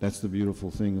that's the beautiful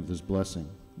thing of this blessing.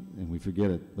 And we forget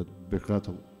it, but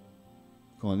Birkat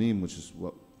Kohanim, which is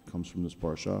what comes from this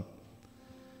parasha,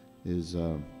 is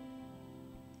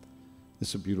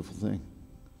it's a beautiful thing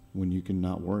when you can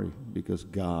not worry because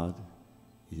God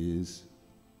is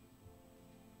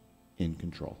in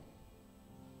control.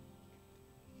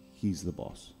 He's the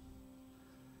boss.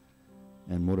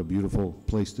 And what a beautiful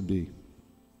place to be.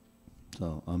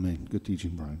 So, amen. Good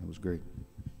teaching, Brian. It was great.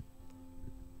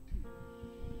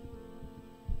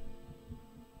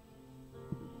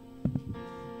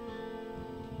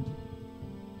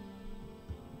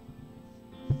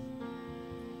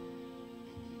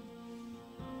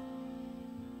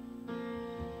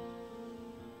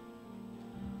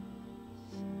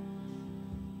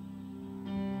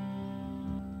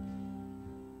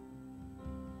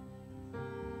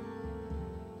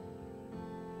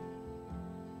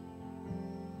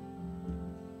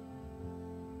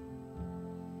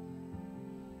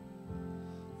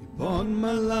 Bought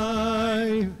my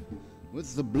life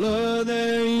with the blood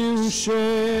that you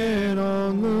shed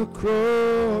on the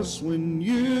cross when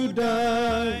you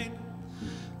died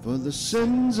for the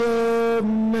sins of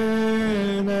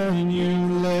man, and you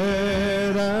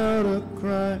let out a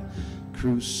cry,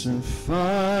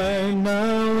 crucified,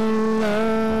 now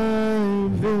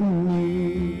alive in me.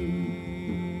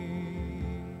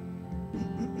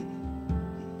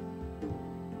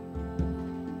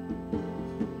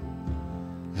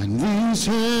 And these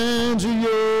hands are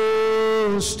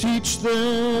yours, teach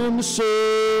them to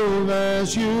serve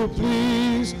as you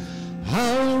please.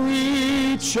 I'll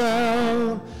reach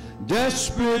out,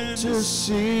 desperate to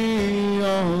see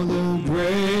all the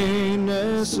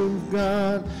greatness of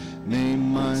God. May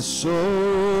my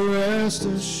soul rest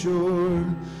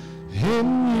assured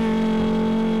in you.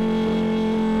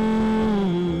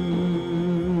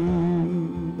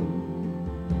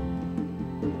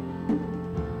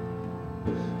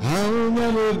 I'll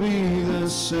never be the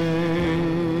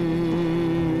same.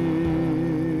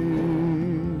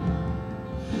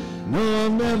 No, I'll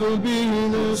never be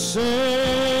the same,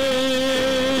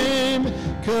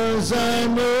 'cause I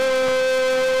know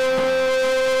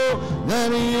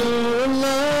that you're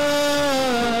alive.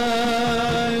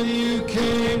 You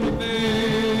came to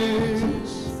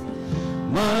fix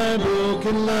my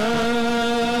broken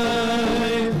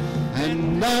life,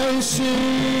 and I sing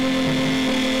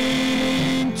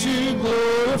to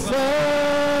glorify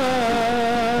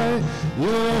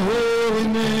your holy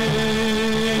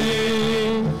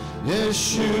name,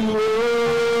 Yeshua.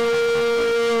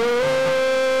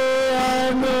 I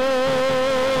know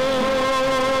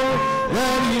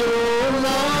that you're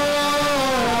alive.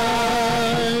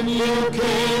 You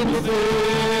came to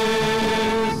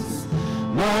fix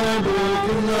my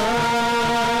broken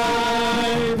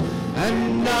life,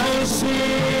 and I sing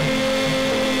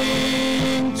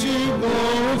to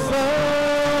glorify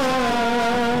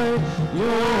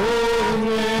your holy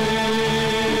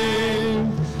name,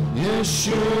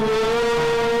 Yeshua.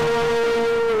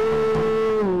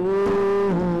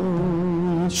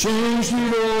 Changed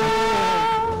it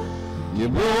all. You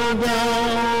bore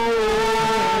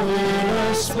down when I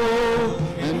spoke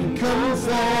and come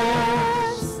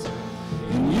fast.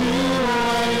 In you I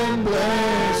am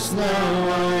blessed. Now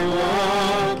I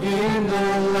walk in the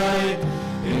light,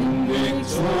 in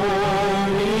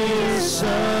victorious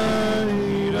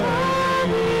sight of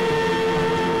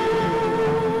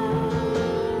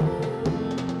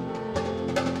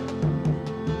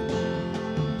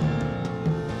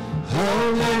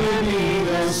I'll never be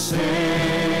the same.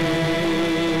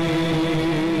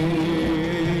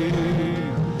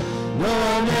 No,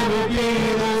 I'll never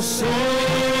be the same.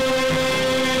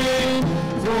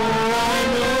 For I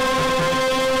know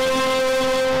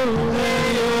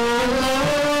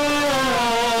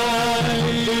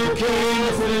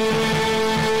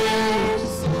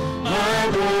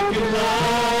broken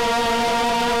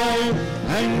life,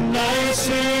 and I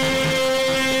sing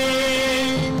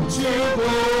to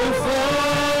glorify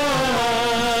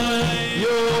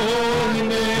your holy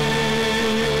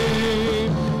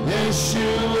name,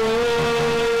 Yeshua.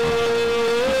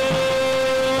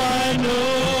 I know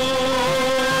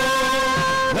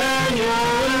that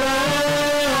you're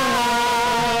alive.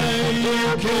 You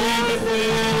came to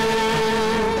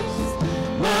fix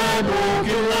my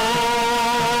broken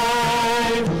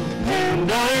life,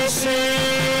 and I sing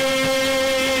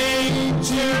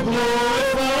to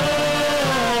glorify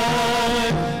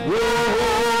your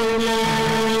holy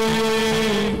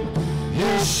name,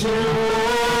 Yeshua.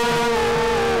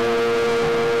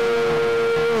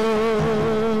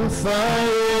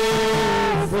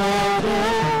 Fire fall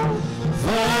down,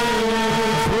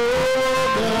 fire fall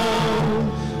down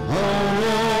on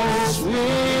us, we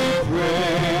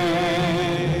pray.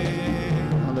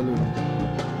 Hallelujah.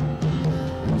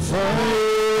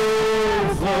 Fire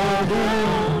fall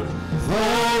down,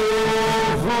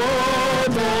 fire fall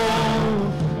down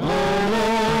on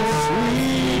us, we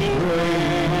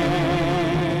pray.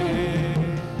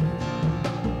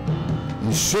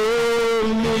 Show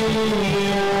me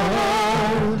your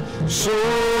heart,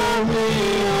 show me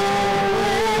your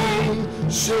way,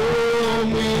 show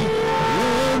me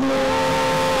your glory.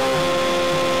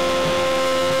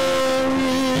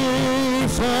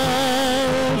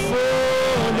 Fire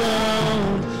fall down,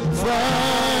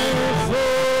 fire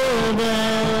fall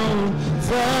down,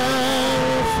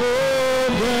 fire fall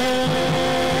down.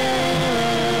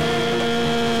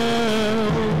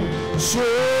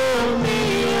 Show me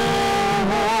your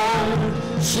heart,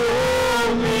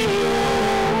 show me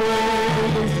your way,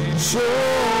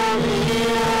 show me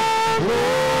your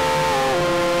glory.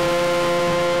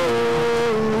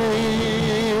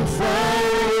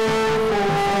 Fire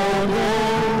fall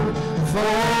down,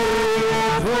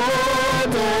 fire fall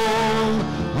down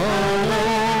on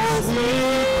us, we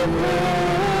pray.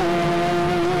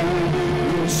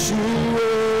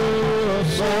 Yeshua,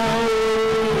 fire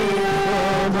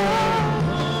fall down,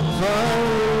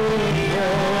 fire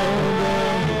fall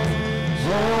down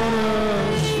on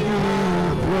us, we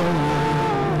pray.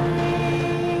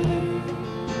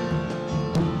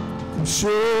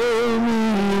 Show me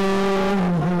your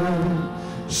heart,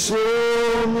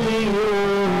 show me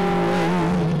your way,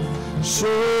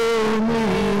 show me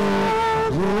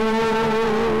your glory,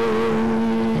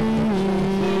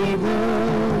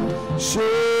 God.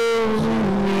 Show me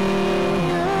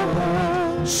your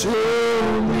heart,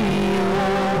 show me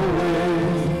your way,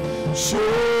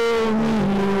 show me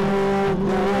your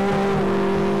glory.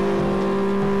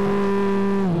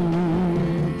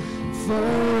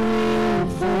 Fire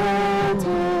fall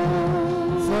down,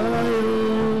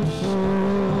 fire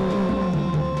fall,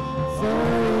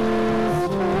 fire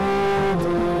fall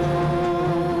down.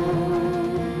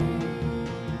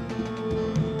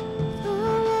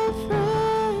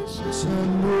 Yes, I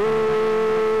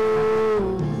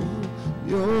know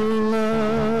your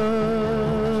love.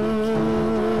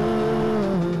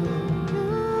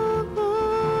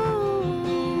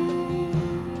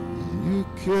 You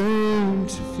came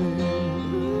to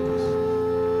fix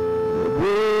the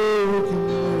broken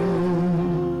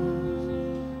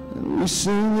life, and we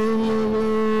sing your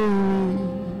glory.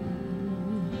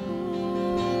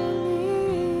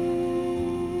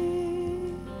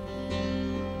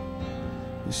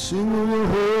 We sing your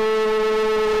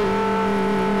holy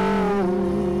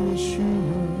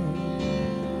Yeshua.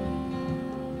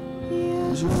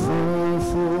 As your fire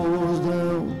falls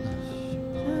down,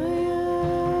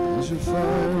 as your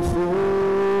fire falls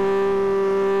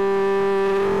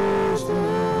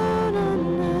down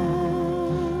on us.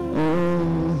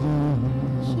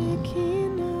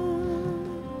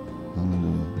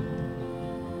 Hallelujah.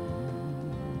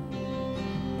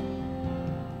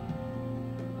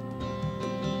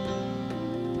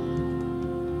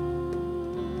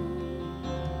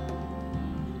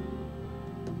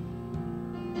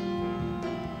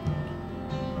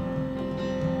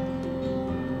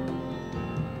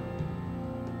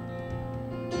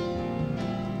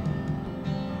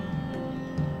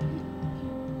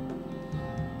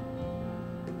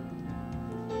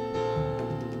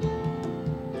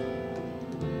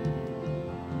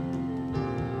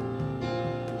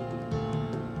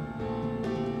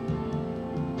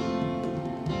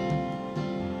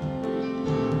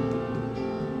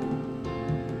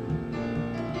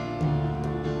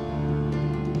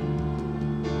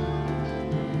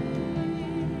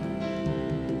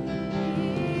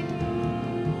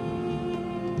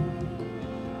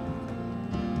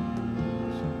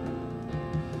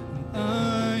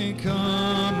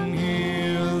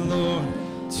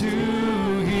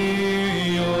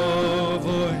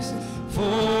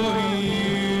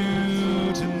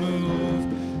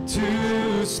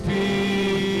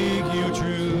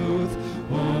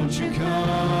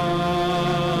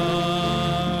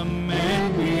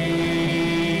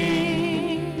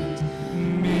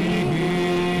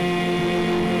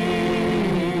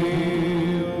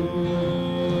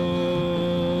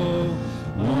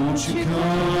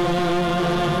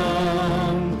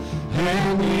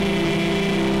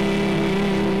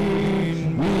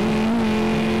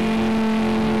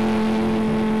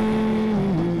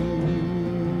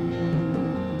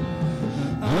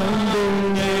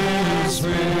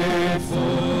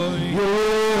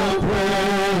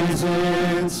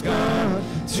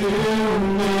 to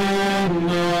mend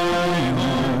my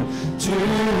heart, to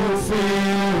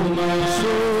fill my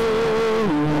soul.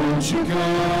 Won't you come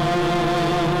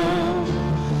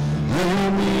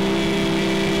and meet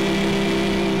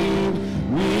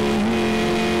me?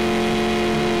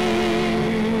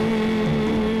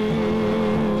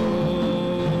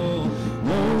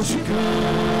 Won't you come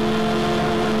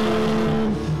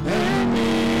and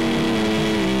meet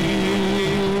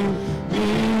me?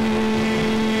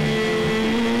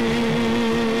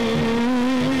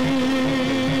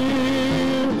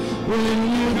 When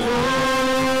you go,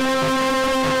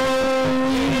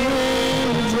 you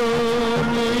will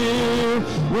draw near.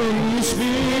 When you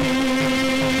speak,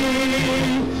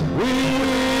 we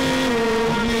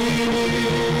will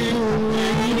hear.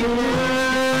 When you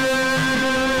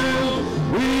will,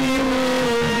 we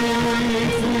will be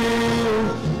filled.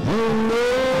 Oh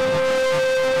Lord,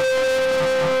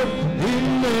 in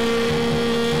me,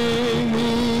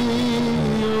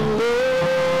 oh Lord,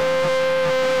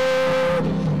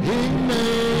 in me.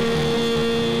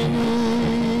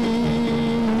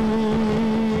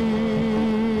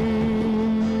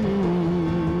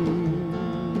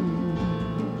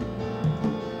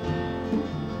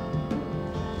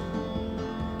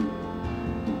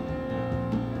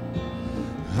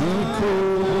 How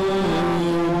cold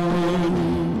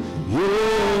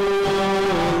you're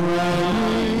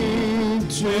alright.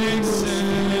 Take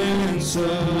sense of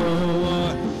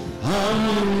what I'm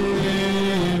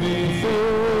living for.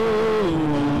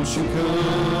 Won't you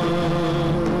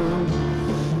come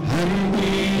and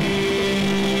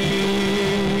meet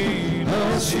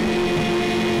us here?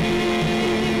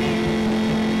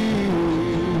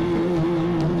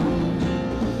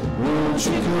 Won't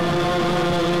you come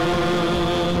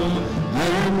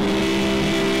and meet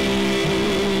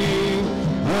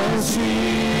us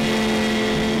here?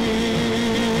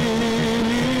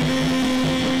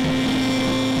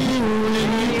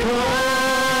 When you come,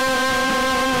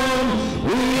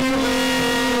 we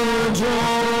will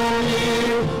draw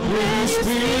near. When you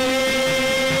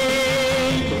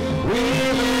speak, we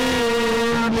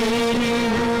will be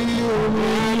near you.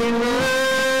 When you will,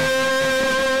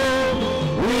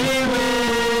 we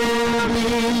will be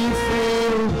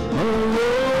filled. Oh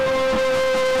Lord,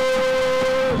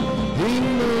 in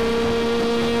me,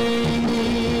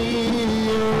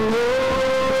 oh Lord,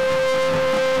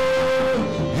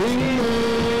 in me.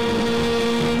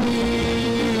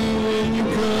 When you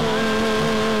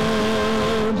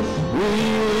come, we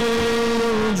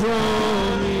will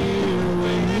draw near.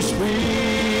 When you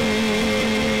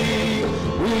speak,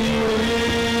 we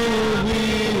will be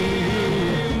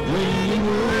here. When you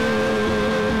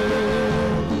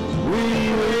will, we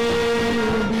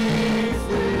will be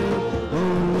filled.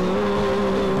 Oh Lord,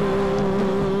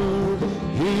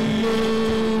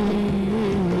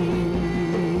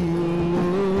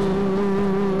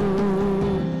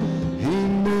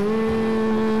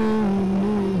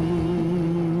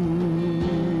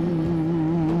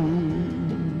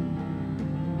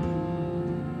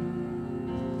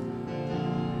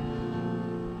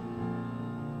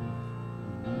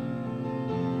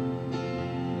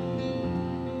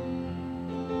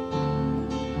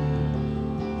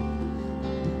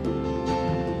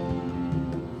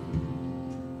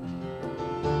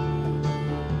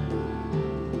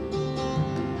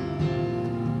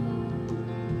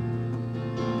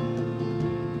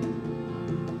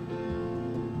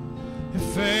 If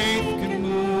faith can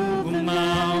move the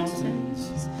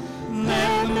mountains,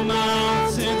 let the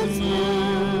mountains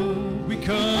move. We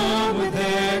come with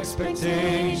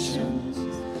expectations,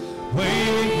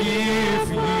 waiting here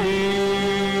for you.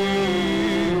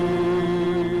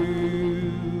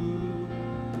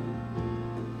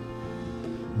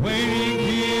 Waiting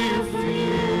here for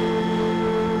you.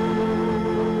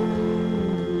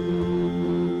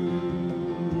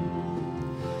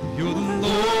 You're the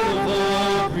Lord of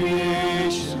all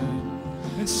creation,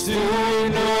 and still you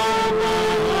know my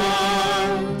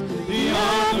heart, the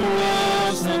author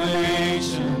of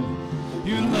salvation.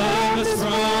 You loved us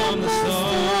from the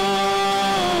start.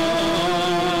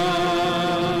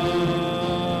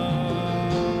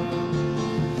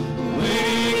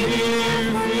 Waiting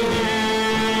here for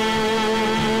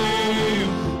you,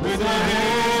 with our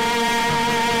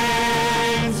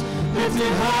hands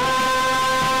lifted high.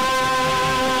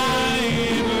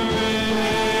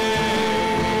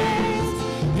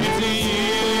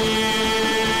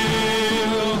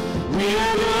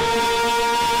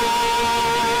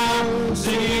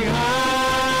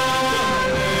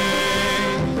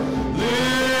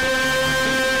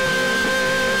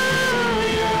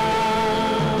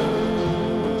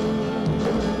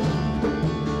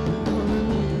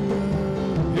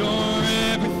 You're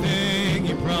everything.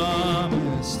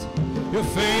 your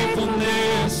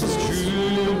faithfulness is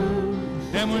true.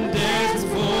 And when death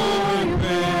before your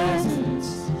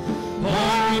presence,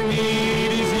 all we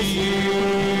need is you.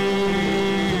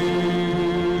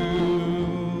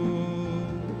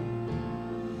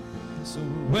 So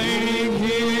waiting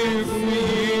here for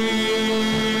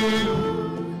you,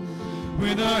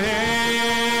 with our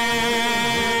hands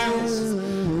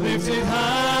lifted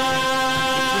high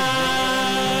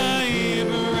in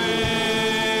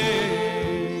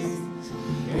praise.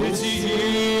 It's you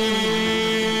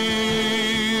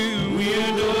we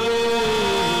adore,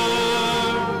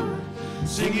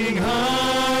 singing hallelujah.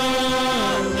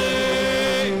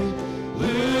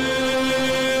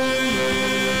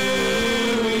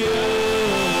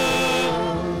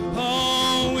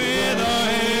 Oh, with our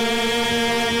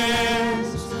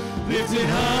hands lifted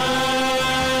high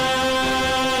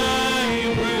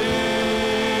in praise.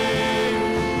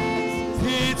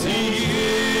 It's you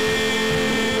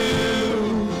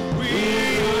we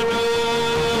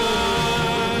adore,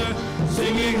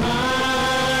 singing hallelujah.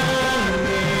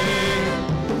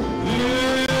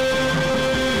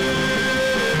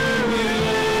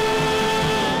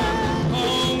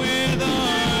 Oh, with our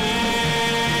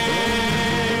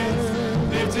hands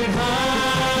lifted high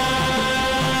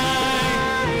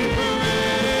in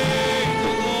praise,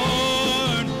 the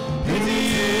Lord. It's you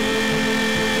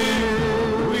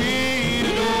we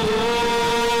adore,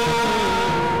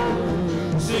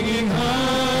 singing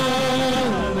hallelujah.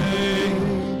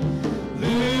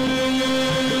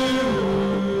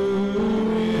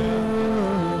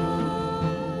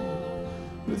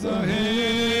 With our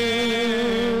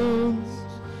hands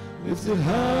lifted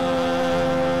high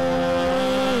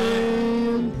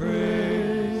in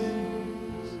praise,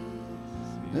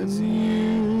 and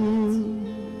you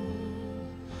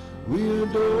we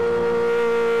adore,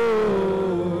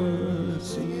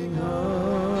 singing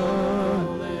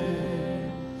hallelujah.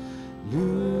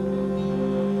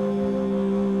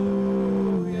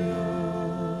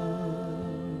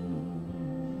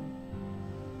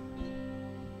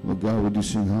 Lord God, we do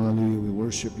sing hallelujah. We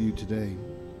worship you today.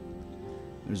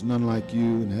 There's none like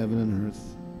you in heaven and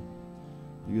earth.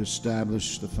 You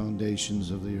established the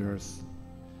foundations of the earth,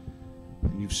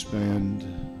 and you've spanned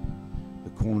the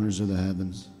corners of the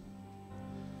heavens.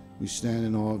 We stand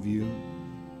in awe of you,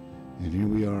 and here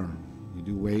we are. We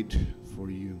do wait for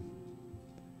you.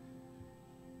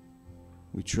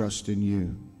 We trust in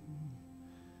you.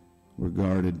 We're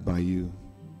guarded by you,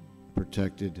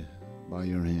 protected by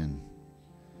your hand.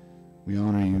 We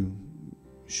honor you,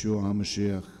 Yeshua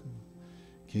HaMashiach,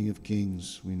 King of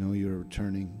Kings. We know you're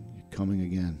returning, you're coming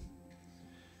again,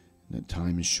 and that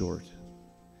time is short.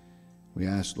 We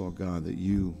ask, Lord God, that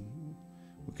you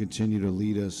will continue to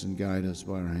lead us and guide us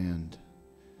by our hand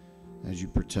as you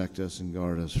protect us and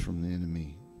guard us from the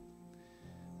enemy.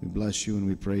 We bless you and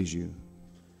we praise you.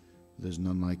 There's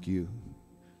none like you.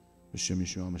 B'Shem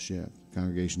Yeshua HaMashiach. The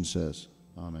congregation says,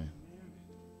 Amen.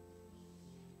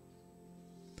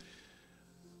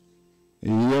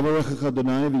 Yevarechecha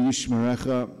Adonai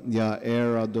v'yishmerecha,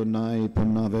 Ya'er Adonai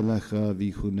panav elecha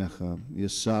v'yichunecha,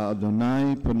 Yasa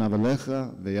Adonai panav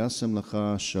elecha v'yasem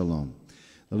lecha shalom.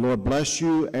 The Lord bless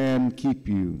you and keep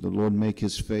you. The Lord make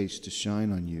his face to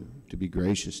shine on you, to be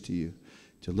gracious to you,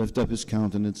 to lift up his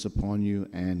countenance upon you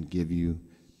and give you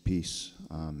peace.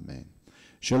 Amen.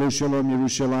 Shalom, shalom,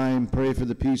 Yerushalayim. Pray for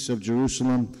the peace of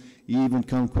Jerusalem. Even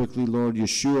come quickly, Lord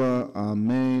Yeshua.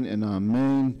 Amen and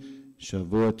amen.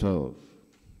 Shavua Tov.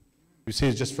 We see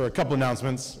it's just for a couple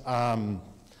announcements.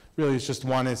 Really, it's just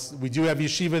one. We do have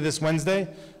yeshiva this Wednesday,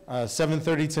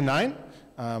 7:30 to 9.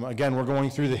 Again, we're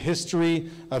going through the history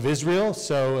of Israel.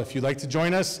 So if you'd like to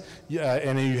join us,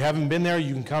 and if you haven't been there,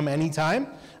 you can come anytime.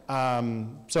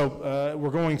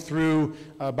 We're going through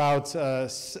about a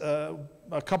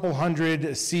couple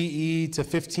hundred CE to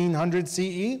 1500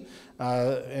 CE.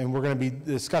 And we're going to be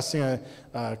discussing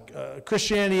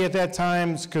Christianity at that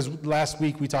time, because last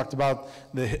week we talked about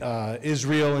the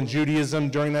Israel and Judaism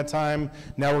during that time.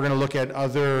 Now we're going to look at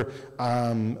other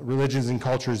religions and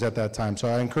cultures at that time. So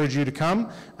I encourage you to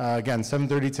come. Again,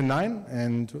 7:30 to 9.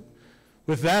 And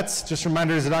with that, just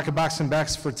reminders, Tzedakah box and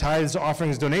backs for tithes,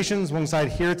 offerings, donations. One side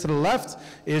here to the left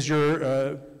is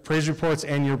your praise reports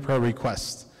and your prayer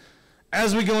requests.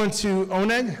 As we go into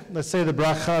Oneg, let's say the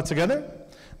bracha together.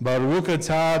 Baruch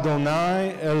atah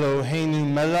Adonai Eloheinu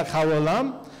melech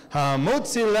haolam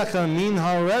hamotzi lecha min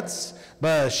haaretz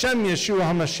b'Shem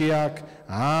Yeshua HaMashiach.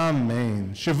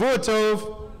 Amen. Shavua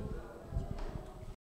Tov.